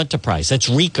criminal enterprise. That's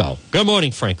RICO. Good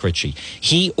morning, Frank Ritchie.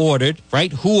 He ordered,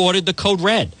 right? Who ordered the Code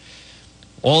Red?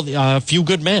 Few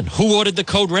good men. Who ordered the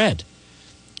Code Red?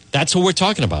 That's what we're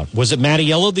talking about. Was it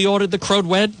Mattiello that ordered the Code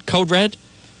Red?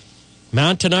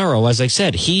 Montanaro, as I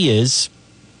said, he is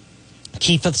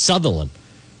Keith Sutherland,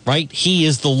 right? He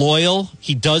is the loyal.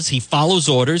 He follows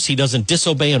orders. He doesn't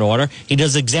disobey an order. He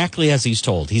does exactly as he's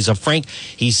told. He's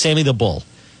Sammy the Bull.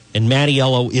 And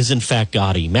Mattiello is, in fact,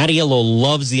 gaudy. Mattiello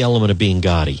loves the element of being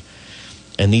gaudy.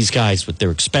 And these guys with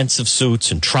their expensive suits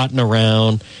and trotting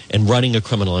around and running a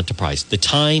criminal enterprise. The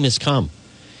time has come.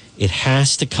 It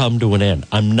has to come to an end.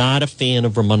 I'm not a fan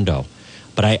of Raimondo.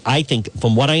 But I think,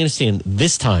 from what I understand,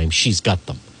 this time she's got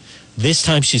them. This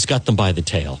time she's got them by the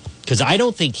tail. Because I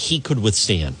don't think he could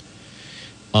withstand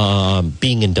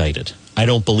being indicted. I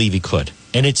don't believe he could.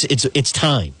 And it's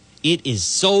time. It is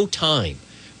so time.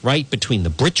 Right, between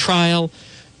the Britt trial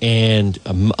and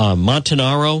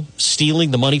Montanaro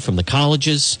stealing the money from the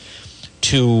colleges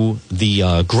to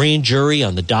the grand jury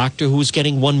on the doctor who was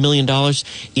getting $1 million.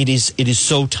 It is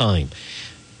so time.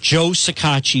 Joe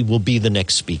Sacacci will be the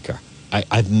next speaker. I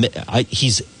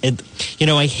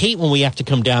hate when we have to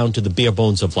come down to the bare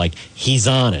bones of he's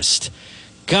honest.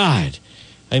 God,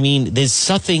 I mean, there's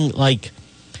something I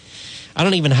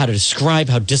don't even know how to describe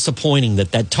how disappointing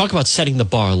that talk about setting the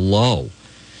bar low.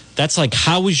 That's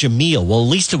how was your meal? Well, at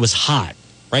least it was hot,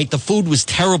 right? The food was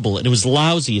terrible and it was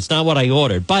lousy. It's not what I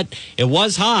ordered, but it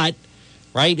was hot,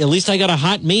 right? At least I got a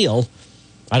hot meal.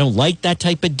 I don't like that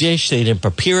type of dish. They didn't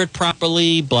prepare it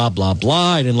properly, blah, blah,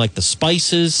 blah. I didn't like the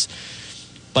spices,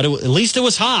 but at least it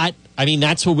was hot. I mean,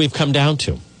 that's what we've come down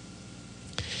to.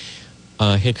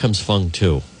 Here comes Fung,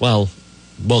 too. Well,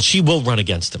 she will run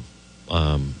against him.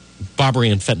 Barbary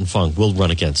and Fenton Fung will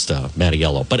run against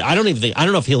Mattiello. But I don't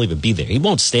know if he'll even be there. He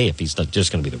won't stay if he's not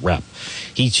just going to be the rep.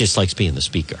 He just likes being the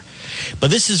speaker. But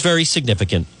this is very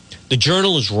significant. The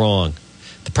Journal is wrong.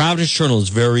 The Providence Journal is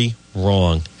very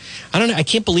wrong. I don't know. I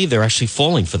can't believe they're actually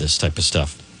falling for this type of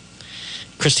stuff.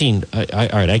 Christine, all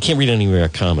right, I can't read any of your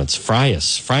comments.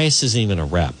 Frias isn't even a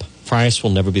rep. Frias will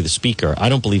never be the speaker. I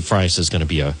don't believe Frias is going to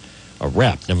be a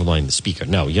rep, never mind the speaker.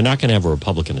 No, you're not going to have a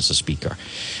Republican as a speaker.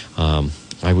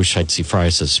 I wish I'd see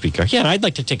Frias as speaker. Yeah, I'd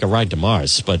like to take a ride to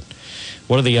Mars, but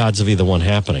what are the odds of either one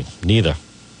happening? Neither.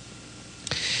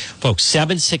 Folks,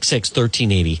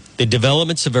 766-1380. The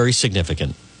developments are very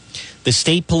significant. The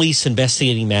state police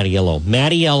investigating Mattiello.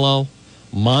 Mattiello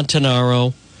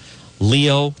Montanaro,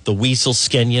 Leo, the Weasel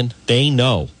Skenyon, they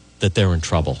know that they're in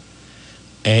trouble.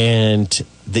 And,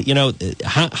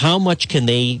 how much can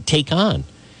they take on?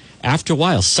 After a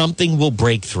while, something will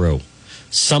break through.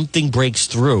 Something breaks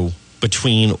through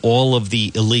between all of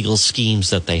the illegal schemes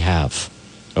that they have.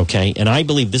 Okay? And I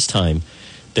believe this time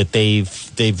that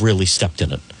they've really stepped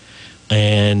in it.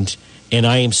 And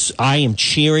I am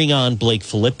cheering on Blake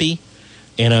Filippi,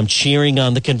 and I'm cheering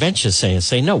on the convention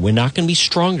saying, no, we're not going to be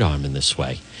strong-armed in this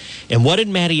way. And what did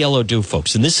Mattiello do,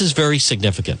 folks? And this is very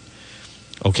significant.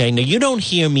 Okay, now you don't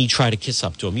hear me try to kiss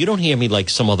up to him. You don't hear me like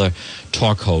some other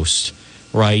talk host,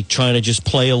 right, trying to just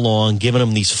play along, giving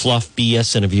him these fluff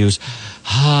BS interviews.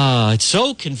 It's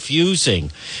so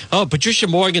confusing. Oh, Patricia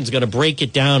Morgan's going to break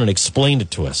it down and explain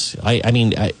it to us. I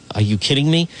mean, are you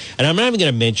kidding me? And I'm not even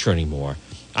going to mention her anymore.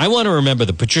 I want to remember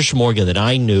the Patricia Morgan that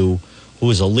I knew, who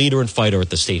was a leader and fighter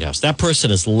at the State House. That person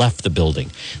has left the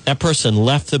building. That person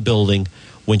left the building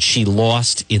when she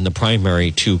lost in the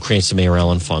primary to Cranston Mayor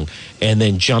Ellen Fung, and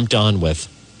then jumped on with,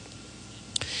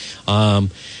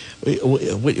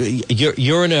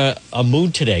 you're in a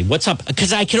mood today. What's up?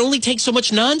 Because I can only take so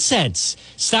much nonsense.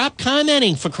 Stop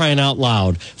commenting, for crying out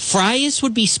loud. Frias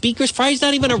would be speakers. Frias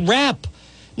not even a rep.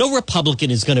 No Republican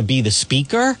is going to be the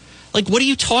speaker. Like, what are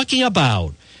you talking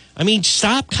about? I mean,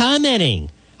 stop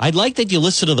commenting. I'd like that you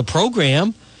listen to the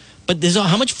program. But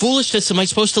how much foolishness am I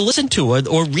supposed to listen to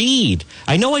or read?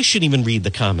 I know I shouldn't even read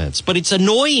the comments, but it's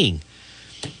annoying.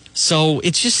 So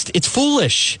it's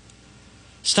foolish.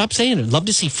 Stop saying it. I'd love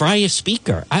to see Fry as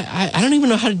speaker. I don't even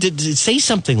know how to say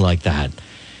something like that.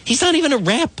 He's not even a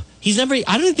rep. I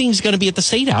don't think he's going to be at the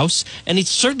State House, and he's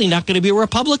certainly not going to be a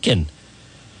Republican.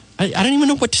 I don't even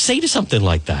know what to say to something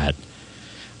like that.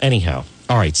 Anyhow,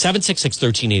 all right,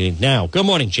 766-1380. Now, good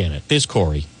morning, Janet. There's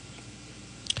Corey.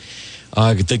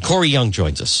 Corey Young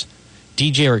joins us,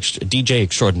 DJ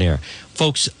extraordinaire.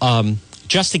 Folks,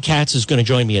 Justin Katz is going to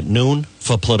join me at noon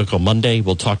for Political Monday.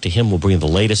 We'll talk to him. We'll bring you the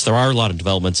latest. There are a lot of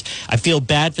developments. I feel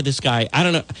bad for this guy. I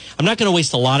don't know. I'm not going to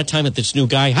waste a lot of time with this new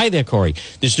guy. Hi there, Corey.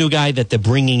 This new guy that they're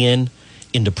bringing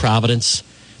into Providence,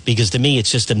 because to me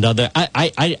it's just another.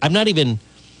 I'm not even.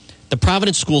 The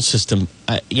Providence school system,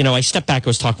 I stepped back, I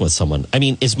was talking with someone. I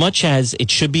mean, as much as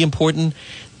it should be important,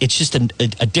 it's just a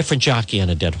different jockey on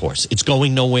a dead horse. It's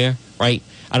going nowhere, right?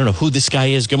 I don't know who this guy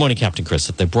is. Good morning, Captain Chris.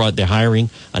 That they're hiring,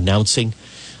 announcing.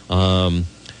 You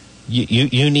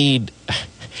don't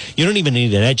even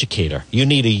need an educator. You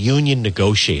need a union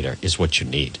negotiator is what you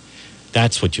need.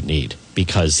 That's what you need,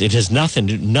 because it has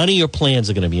nothing. None of your plans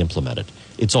are going to be implemented.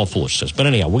 It's all foolishness. But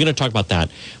anyhow, we're going to talk about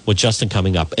that with Justin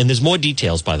coming up. And there's more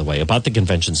details, by the way, about the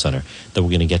convention center that we're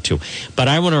going to get to. But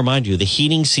I want to remind you, the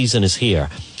heating season is here.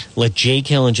 Let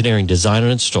JKL Engineering design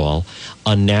and install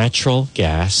a natural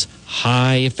gas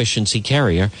high-efficiency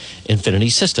carrier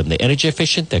Infinity system. They're energy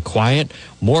efficient, they're quiet,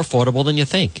 more affordable than you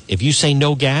think. If you say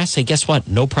no gas, hey, guess what?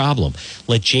 No problem.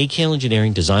 Let JKL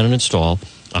Engineering design and install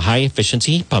a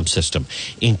high-efficiency heat pump system,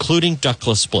 including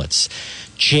ductless splits.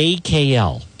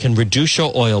 JKL can reduce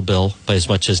your oil bill by as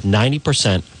much as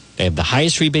 90%. They have the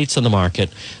highest rebates on the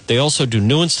market. They also do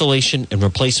new installation and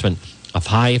replacement of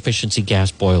high-efficiency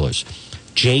gas boilers.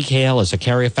 JKL is a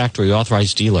Carrier Factory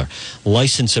authorized dealer,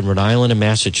 licensed in Rhode Island and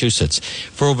Massachusetts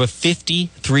for over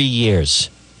 53 years.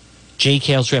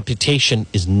 JKL's reputation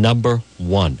is number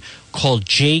one. Call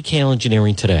JKL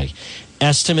Engineering today.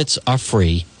 Estimates are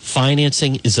free.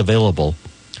 Financing is available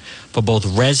for both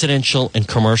residential and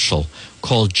commercial.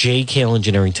 Call JKL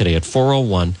Engineering today at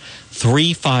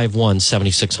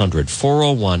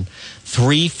 401-351-7600.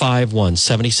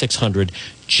 401-351-7600.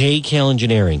 JKL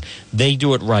Engineering. They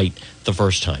do it right the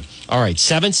first time. All right,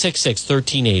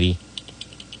 766-1380.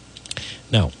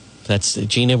 No, that's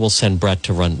Gina will send Brett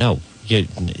to run. No, you're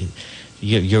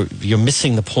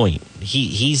missing the point.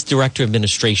 He's director of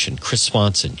administration, Chris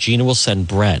Swanson. Gina will send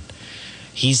Brett.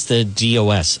 He's the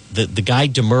DOS. The guy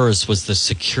Demers was the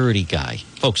security guy.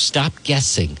 Folks, stop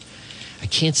guessing. I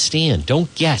can't stand.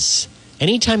 Don't guess.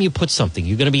 Anytime you put something,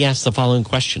 you're going to be asked the following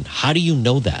question. How do you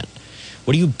know that?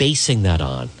 What are you basing that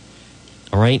on?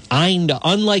 All right?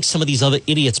 Unlike some of these other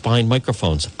idiots behind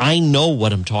microphones, I know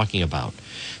what I'm talking about.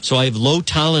 So I have low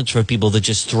tolerance for people that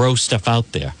just throw stuff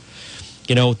out there.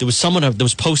 You know, there was someone that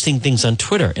was posting things on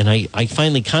Twitter, and I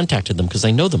finally contacted them because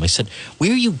I know them. I said,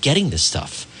 where are you getting this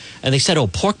stuff? And they said, oh,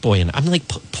 Pork Boy. And I'm like,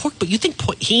 Pork Boy? You think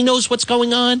he knows what's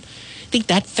going on? You think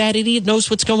that fat idiot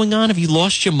knows what's going on? Have you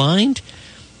lost your mind?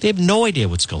 They have no idea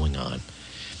what's going on.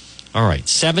 All right,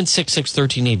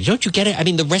 766-1380. Don't you get it? I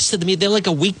mean, the rest of the media, they're like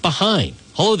a week behind.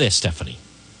 Hello there, Stephanie.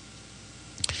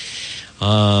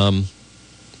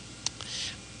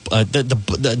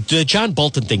 the John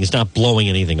Bolton thing is not blowing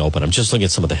anything open. I'm just looking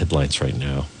at some of the headlines right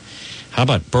now. How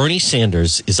about Bernie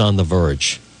Sanders is on the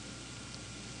verge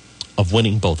of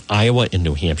winning both Iowa and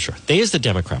New Hampshire? There's the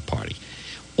Democrat Party.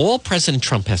 All President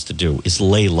Trump has to do is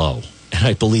lay low, and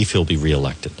I believe he'll be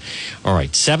reelected. All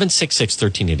right,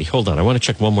 766-1380. Hold on, I want to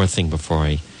check one more thing before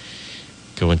I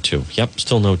go into. Yep,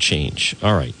 still no change.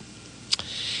 All right.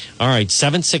 All right,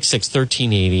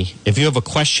 766-1380. If you have a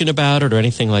question about it or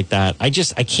anything like that, I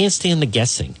can't stand the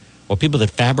guessing or people that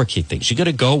fabricate things. You got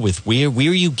to go with where are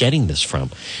you getting this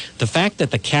from? The fact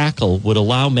that the Cackle would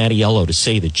allow Mattiello to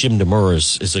say that Jim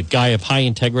Demers is a guy of high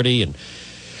integrity and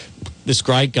this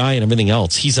great guy and everything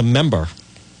else. He's a member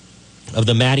of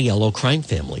the Mattiello crime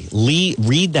family.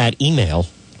 Read that email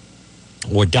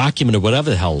or document or whatever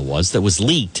the hell it was that was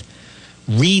leaked.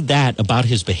 Read that about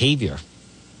his behavior.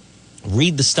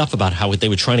 Read the stuff about how they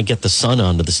were trying to get the son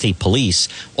onto the state police.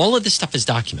 All of this stuff is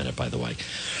documented, by the way.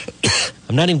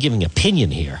 I'm not even giving opinion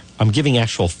here. I'm giving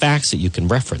actual facts that you can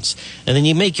reference. And then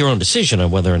you make your own decision on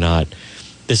whether or not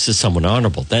this is someone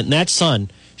honorable. That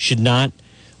son should not,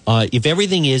 if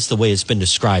everything is the way it's been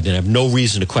described, and I have no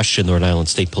reason to question the Rhode Island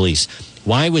State Police,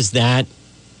 why was that?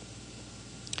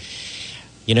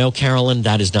 You know, Carolyn,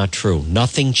 that is not true.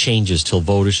 Nothing changes till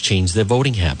voters change their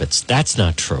voting habits. That's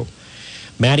not true.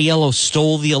 Mattiello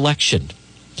stole the election.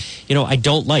 You know, I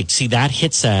don't see, that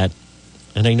hits at,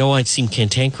 and I know I seem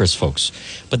cantankerous, folks,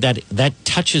 but that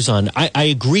touches on, I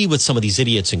agree with some of these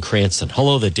idiots in Cranston.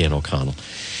 Hello there, Dan O'Connell.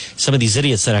 Some of these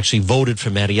idiots that actually voted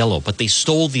for Mattiello, but they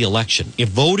stole the election. If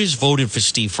voters voted for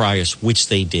Steve Friars, which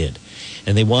they did,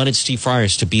 and they wanted Steve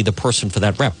Friars to be the person for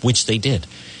that rep, which they did,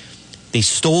 they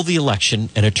stole the election,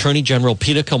 and Attorney General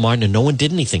Peter Kilmartin, and no one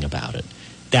did anything about it.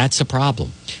 That's a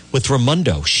problem. With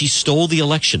Raimondo, she stole the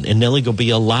election, and Nellie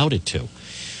Gorbea allowed it to.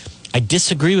 I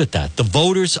disagree with that. The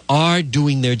voters are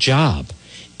doing their job.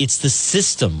 It's the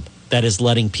system that is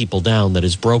letting people down that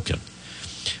is broken.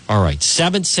 All right,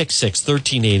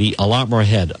 766-1380, a lot more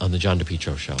ahead on the John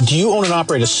DePietro Show. Do you own and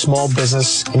operate a small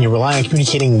business and you rely on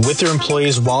communicating with your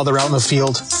employees while they're out in the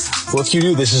field? Well, if you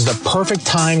do, this is the perfect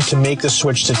time to make the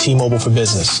switch to T-Mobile for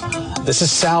Business. This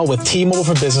is Sal with T-Mobile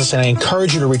for Business, and I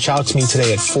encourage you to reach out to me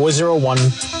today at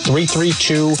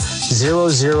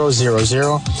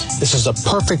 401-332-0000. This is the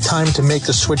perfect time to make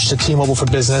the switch to T-Mobile for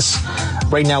Business.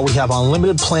 Right now, we have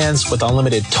unlimited plans with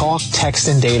unlimited talk, text,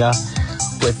 and data.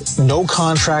 With no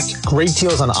contract, great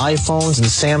deals on iPhones and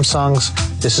Samsungs.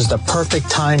 This is the perfect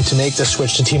time to make the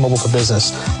switch to T-Mobile for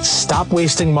Business. Stop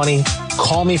wasting money.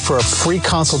 Call me for a free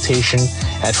consultation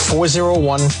at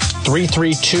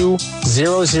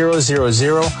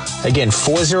 401-332-0000. Again,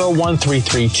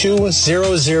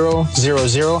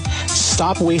 401-332-0000.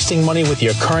 Stop wasting money with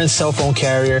your current cell phone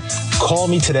carrier. Call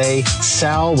me today,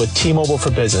 Sal with T-Mobile for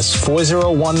Business,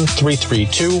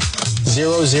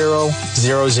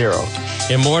 401-332-0000.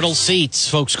 Immortal Seats.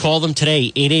 Folks, call them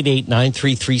today,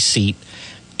 888-933-SEAT,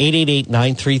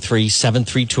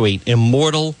 888-933-7328.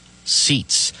 Immortal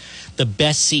Seats. The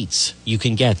best seats you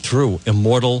can get through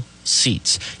Immortal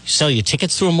Seats. You sell your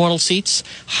tickets through Immortal Seats?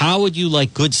 How would you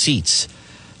like good seats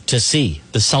to see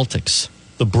the Celtics,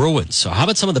 the Bruins? So how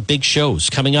about some of the big shows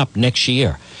coming up next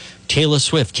year? Taylor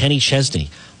Swift, Kenny Chesney,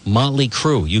 Motley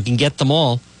Crue. You can get them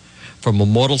all from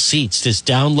Immortal Seats. Just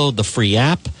download the free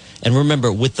app. And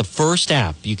remember, with the first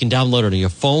app, you can download it on your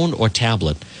phone or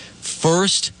tablet.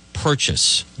 First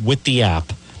purchase with the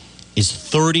app is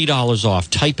 $30 off.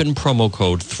 Type in promo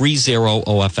code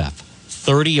 30OFF.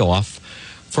 30 off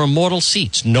for Immortal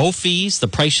Seats. No fees. The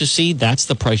price you see, that's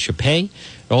the price you pay. You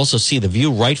also see the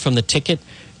view right from the ticket.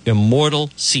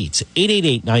 Immortal Seats.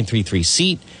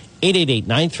 888-933-SEAT.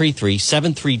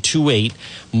 888-933-7328.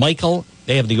 Michael,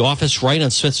 they have the office right on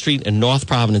Smith Street in North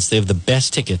Providence. They have the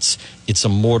best tickets. It's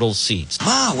Immortal Seats.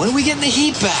 Ma, when are we getting the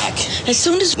heat back? As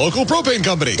soon as Local propane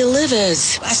company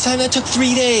delivers. Last time that took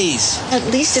 3 days. At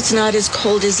least it's not as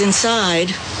cold as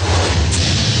inside.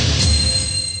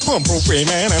 I'm Propane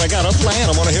Man, and I got a plan.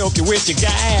 I'm going to help you with your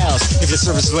gas. If your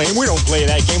service is lame, we don't play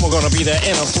that game. We're going to be there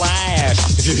in a flash.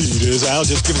 If your heat is out,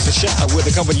 just give us a shout. We're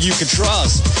the company you can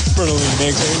trust. For the lean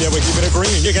maintain, yeah, we keep it a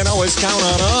green. You can always count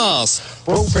on us.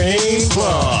 Propane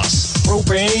Plus.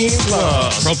 Propane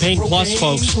Plus. Propane Plus,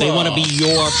 folks. They want to be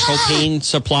your propane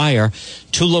supplier.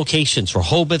 2 locations,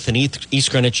 Rehoboth and East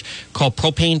Greenwich. Call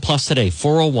Propane Plus today,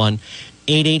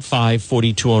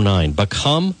 401-885-4209.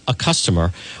 Become a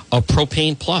customer of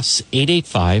Propane Plus,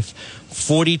 885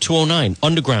 4209,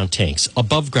 underground tanks,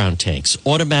 above ground tanks,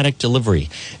 automatic delivery,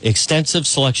 extensive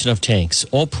selection of tanks,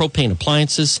 all propane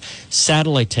appliances,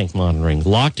 satellite tank monitoring,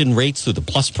 locked in rates through the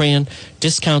Plus plan,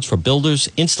 discounts for builders,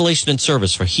 installation and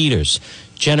service for heaters,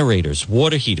 generators,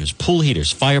 water heaters, pool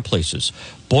heaters, fireplaces,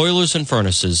 boilers and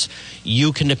furnaces.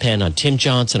 You can depend on Tim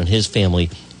Johnson and his family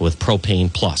with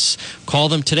Propane Plus. Call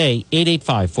them today,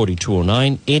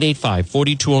 885-4209,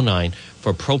 885-4209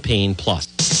 for Propane Plus.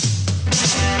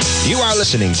 You are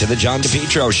listening to The John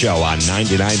DePietro Show on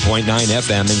 99.9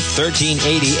 FM and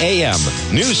 1380 AM.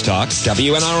 News Talk,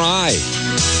 WNRI.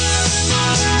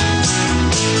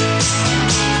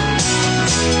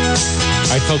 All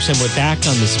right, folks, and we're back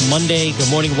on this Monday. Good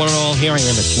morning, one and all. Here I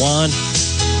am. It's Juan.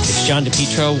 It's John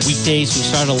DePietro. Weekdays, we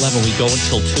start at 11. We go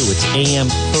until 2. It's AM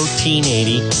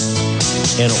 1380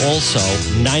 and also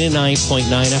 99.9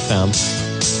 FM.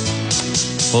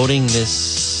 Voting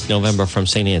this November from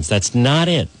St. Anne's. That's not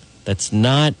it. That's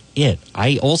not it.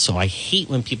 I hate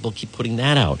when people keep putting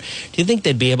that out. Do you think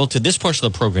they'd be able to? This portion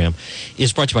of the program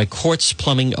is brought to you by Quartz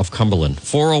Plumbing of Cumberland.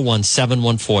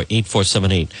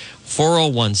 401-714-8478.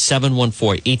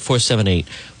 401-714-8478.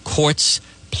 Quartz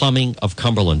Plumbing of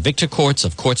Cumberland. Victor Quartz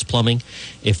of Quartz Plumbing.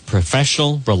 If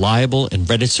professional, reliable, and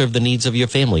ready to serve the needs of your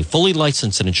family. Fully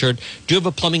licensed and insured. Do you have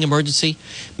a plumbing emergency?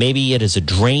 Maybe it is a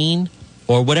drain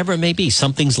or whatever it may be.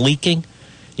 Something's leaking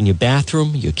in your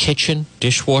bathroom, your kitchen,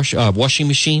 dishwasher, washing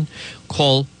machine.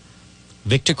 Call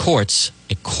Victor Quartz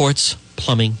at Quartz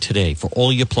Plumbing today for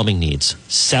all your plumbing needs.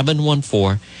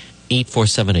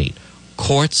 714-8478.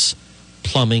 Quartz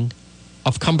Plumbing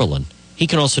of Cumberland. He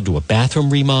can also do a bathroom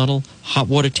remodel, hot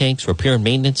water tanks, repair and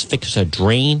maintenance, fix a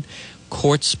drain.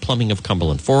 Quartz Plumbing of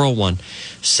Cumberland,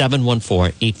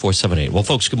 401-714-8478. Well,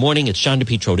 folks, good morning. It's John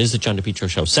DePietro. It is the John DePietro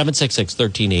Show,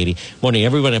 766-1380. Morning,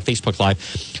 everyone on Facebook Live.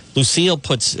 Lucille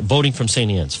puts voting from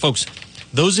St. Anne's. Folks,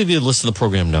 those of you who listen to the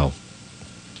program know.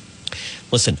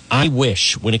 Listen, I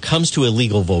wish, when it comes to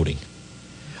illegal voting,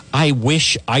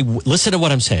 listen to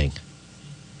what I'm saying.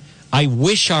 I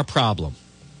wish our problem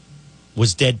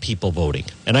was dead people voting.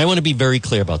 And I want to be very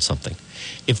clear about something.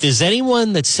 If there's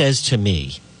anyone that says to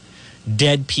me,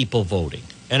 dead people voting,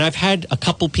 and I've had a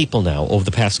couple people now over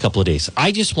the past couple of days,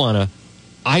 I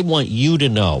want you to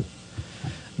know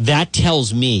that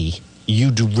tells me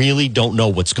you really don't know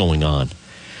what's going on.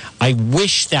 I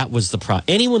wish that was the problem.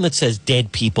 Anyone that says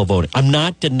dead people voting, I'm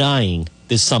not denying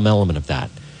there's some element of that,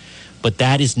 but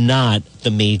that is not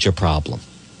the major problem.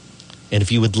 And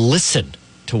if you would listen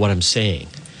to what I'm saying,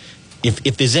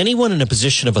 if there's anyone in a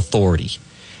position of authority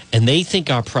and they think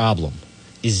our problem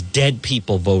is dead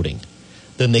people voting,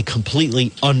 then they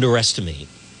completely underestimate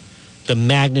the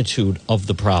magnitude of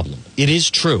the problem. It is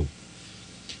true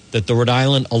that the Rhode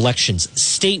Island elections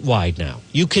statewide now,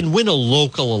 you can win a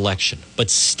local election, but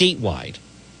statewide,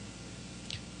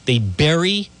 they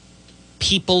bury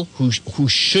people who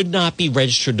should not be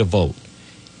registered to vote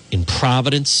in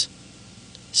Providence,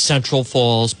 Central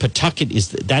Falls, Pawtucket.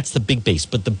 That's the big base,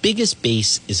 but the biggest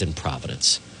base is in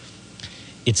Providence.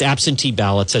 It's absentee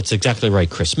ballots. That's exactly right,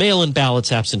 Chris. Mail-in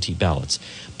ballots, absentee ballots.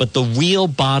 But the real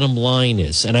bottom line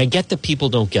is, and I get that people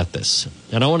don't get this,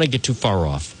 and I don't want to get too far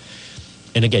off.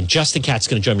 And again, Justin Katz's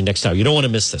going to join me next hour. You don't want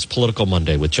to miss this. Political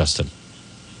Monday with Justin.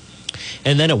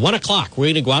 And then at 1 o'clock, we're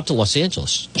going to go out to Los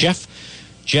Angeles. Jeff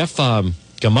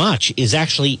Gamach is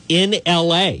actually in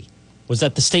L.A., was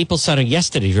at the Staples Center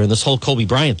yesterday during this whole Kobe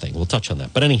Bryant thing. We'll touch on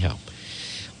that. But anyhow,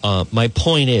 my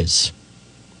point is,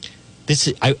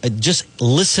 just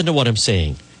listen to what I'm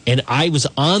saying. And I was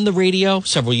on the radio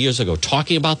several years ago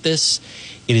talking about this.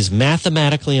 It is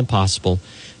mathematically impossible.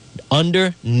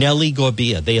 Under Nellie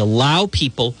Gorbea, they allow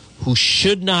people who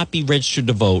should not be registered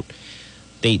to vote.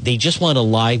 They just want a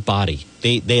live body.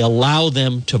 They allow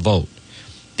them to vote.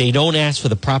 They don't ask for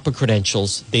the proper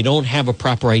credentials. They don't have a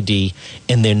proper ID,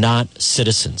 and they're not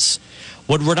citizens.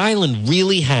 What Rhode Island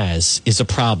really has is a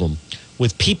problem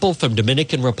with people from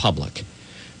Dominican Republic,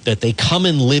 that they come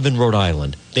and live in Rhode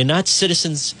Island. They're not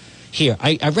citizens here.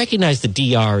 I recognize the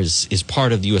DR is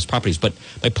part of the U.S. properties, but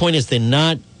my point is they're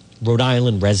not Rhode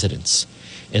Island residents.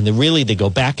 And they go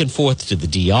back and forth to the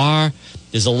DR.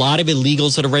 There's a lot of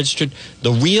illegals that are registered.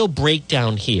 The real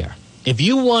breakdown here, if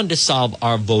you want to solve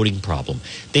our voting problem,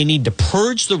 they need to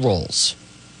purge the rolls.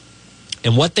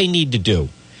 And what they need to do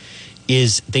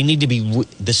is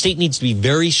the state needs to be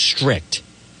very strict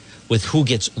with who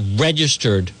gets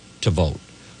registered to vote.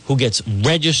 Who gets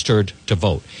registered to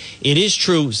vote. It is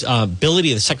true,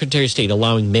 ability of the Secretary of State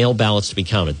allowing mail ballots to be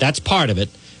counted. That's part of it,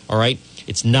 all right?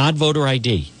 It's not voter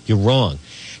ID. You're wrong.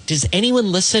 Does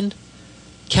anyone listen?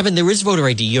 Kevin, there is voter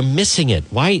ID. You're missing it.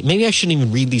 Why? Maybe I shouldn't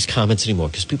even read these comments anymore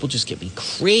because people just get me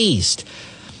crazed.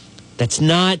 That's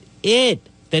not it.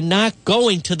 They're not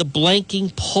going to the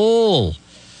blanking poll.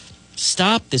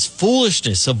 Stop this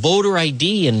foolishness of voter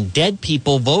ID and dead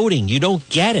people voting. You don't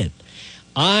get it.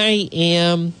 I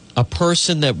am a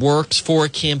person that works for a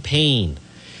campaign.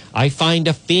 I find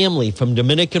a family from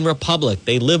Dominican Republic.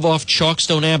 They live off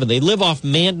Chalkstone Avenue. They live off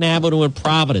Manton Avenue in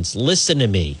Providence. Listen to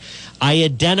me. I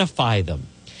identify them.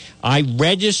 I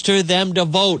register them to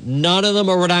vote. None of them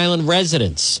are Rhode Island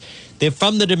residents. They're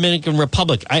from the Dominican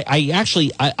Republic.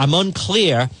 I'm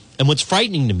unclear, and what's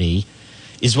frightening to me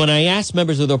is when I ask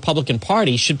members of the Republican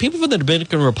Party, should people from the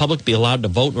Dominican Republic be allowed to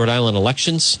vote in Rhode Island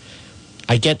elections?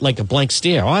 I get like a blank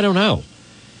stare. Oh, I don't know.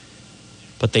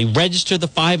 But they register the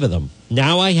 5 of them.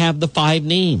 Now I have the 5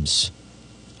 names.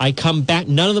 I come back.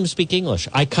 None of them speak English.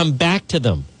 I come back to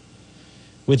them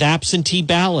with absentee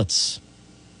ballots.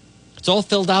 It's all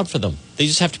filled out for them. They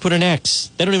just have to put an X.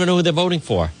 They don't even know who they're voting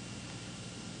for.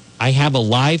 I have a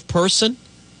live person,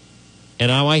 and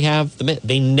now I have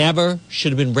they never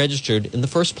should have been registered in the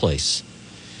first place.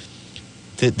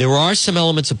 There are some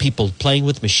elements of people playing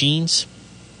with machines,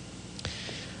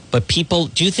 but people,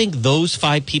 do you think those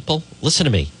 5 people, listen to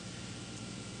me,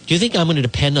 do you think I'm going to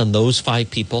depend on those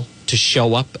 5 people to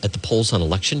show up at the polls on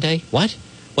Election Day? What?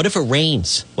 What if it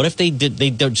rains? What if they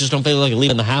just don't feel like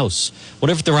leaving the house? What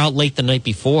if they're out late the night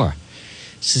before?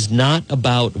 This is not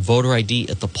about voter ID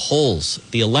at the polls.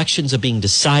 The elections are being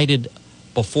decided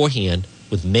beforehand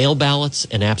with mail ballots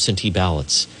and absentee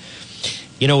ballots.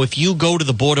 You know, if you go to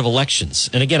the Board of Elections,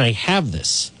 and again, I have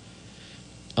this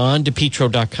on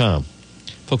DePietro.com.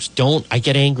 Folks, I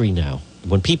get angry now.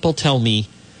 When people tell me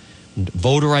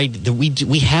voter ID,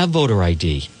 we have voter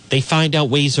ID. They find out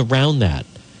ways around that.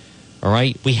 All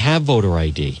right? We have voter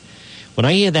ID. When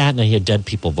I hear that and I hear dead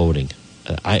people voting,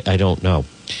 I don't know.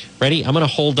 Ready? I'm going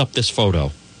to hold up this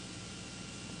photo.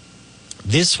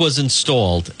 This was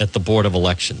installed at the Board of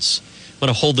Elections. I'm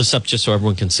going to hold this up just so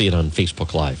everyone can see it on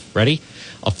Facebook Live. Ready?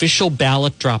 Official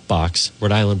ballot drop box,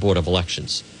 Rhode Island Board of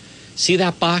Elections. See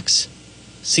that box?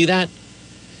 See that?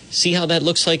 See how that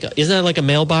looks like? Isn't that like a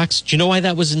mailbox? Do you know why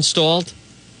that was installed?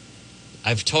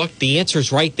 I've talked. The answer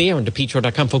is right there on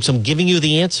DePietro.com. Folks, I'm giving you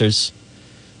the answers.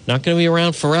 Not going to be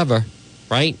around forever,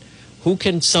 right? Who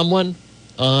can someone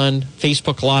on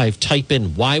Facebook Live type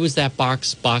in, why was that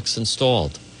box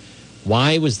installed?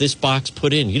 Why was this box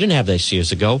put in? You didn't have this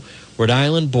years ago. Rhode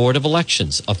Island Board of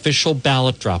Elections, official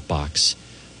ballot drop box.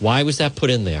 Why was that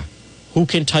put in there? Who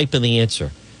can type in the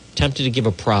answer? Tempted to give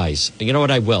a prize. You know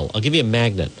what? I will. I'll give you a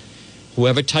magnet.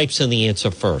 Whoever types in the answer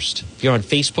first. If you're on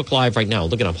Facebook Live right now,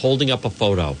 look at, I'm holding up a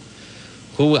photo.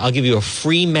 I'll give you a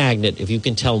free magnet if you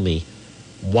can tell me,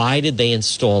 why did they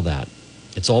install that?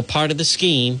 It's all part of the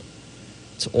scheme.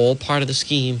 It's all part of the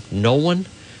scheme. No one,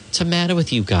 what's the matter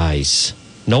with you guys?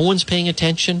 No one's paying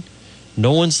attention.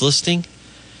 No one's listening.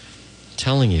 I'm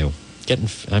telling you,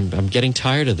 I'm getting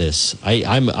tired of this.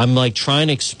 I'm like trying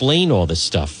to explain all this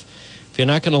stuff. If you're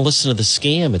not going to listen to the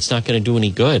scam, it's not going to do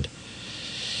any good.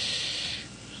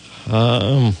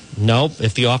 No,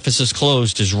 if the office is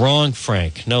closed is wrong,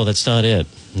 Frank. No, that's not it.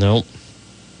 No.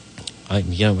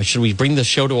 Should we bring the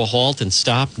show to a halt and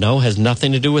stop? No, has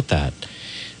nothing to do with that.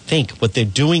 Think, what they're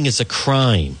doing is a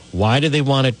crime. Why do they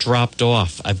want it dropped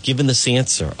off? I've given this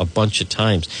answer a bunch of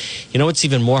times. You know what's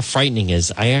even more frightening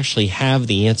is I actually have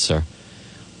the answer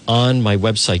on my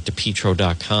website,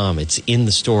 DePietro.com. It's in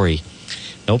the story.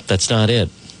 Nope, that's not it.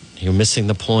 You're missing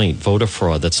the point. Voter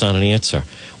fraud, that's not an answer.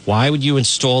 Why would you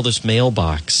install this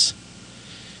mailbox?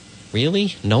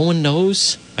 Really? No one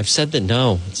knows? I've said that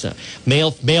no. It's not.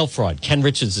 Mail fraud. Ken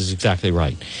Richards is exactly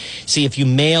right. See, if you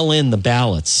mail in the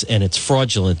ballots and it's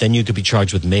fraudulent, then you could be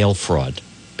charged with mail fraud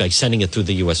by sending it through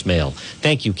the U.S. mail.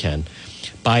 Thank you, Ken.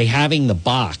 By having the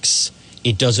box,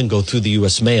 it doesn't go through the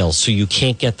U.S. mail, so you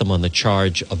can't get them on the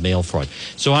charge of mail fraud.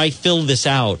 So I fill this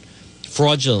out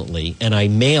fraudulently and I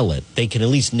mail it. They can at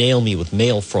least nail me with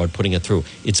mail fraud putting it through.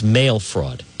 It's mail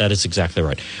fraud. That is exactly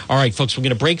right. All right, folks, we're going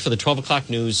to break for the 12 o'clock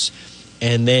news,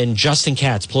 and then Justin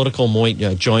Katz,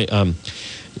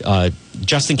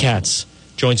 Justin Katz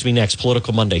joins me next,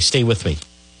 Political Monday. Stay with me.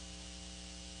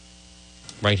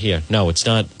 Right here. No, it's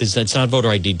not voter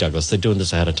ID, Douglas. They're doing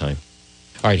this ahead of time.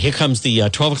 All right, here comes the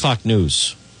 12 o'clock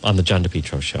news on the John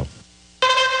DePietro Show.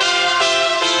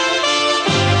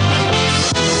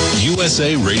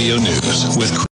 USA Radio News with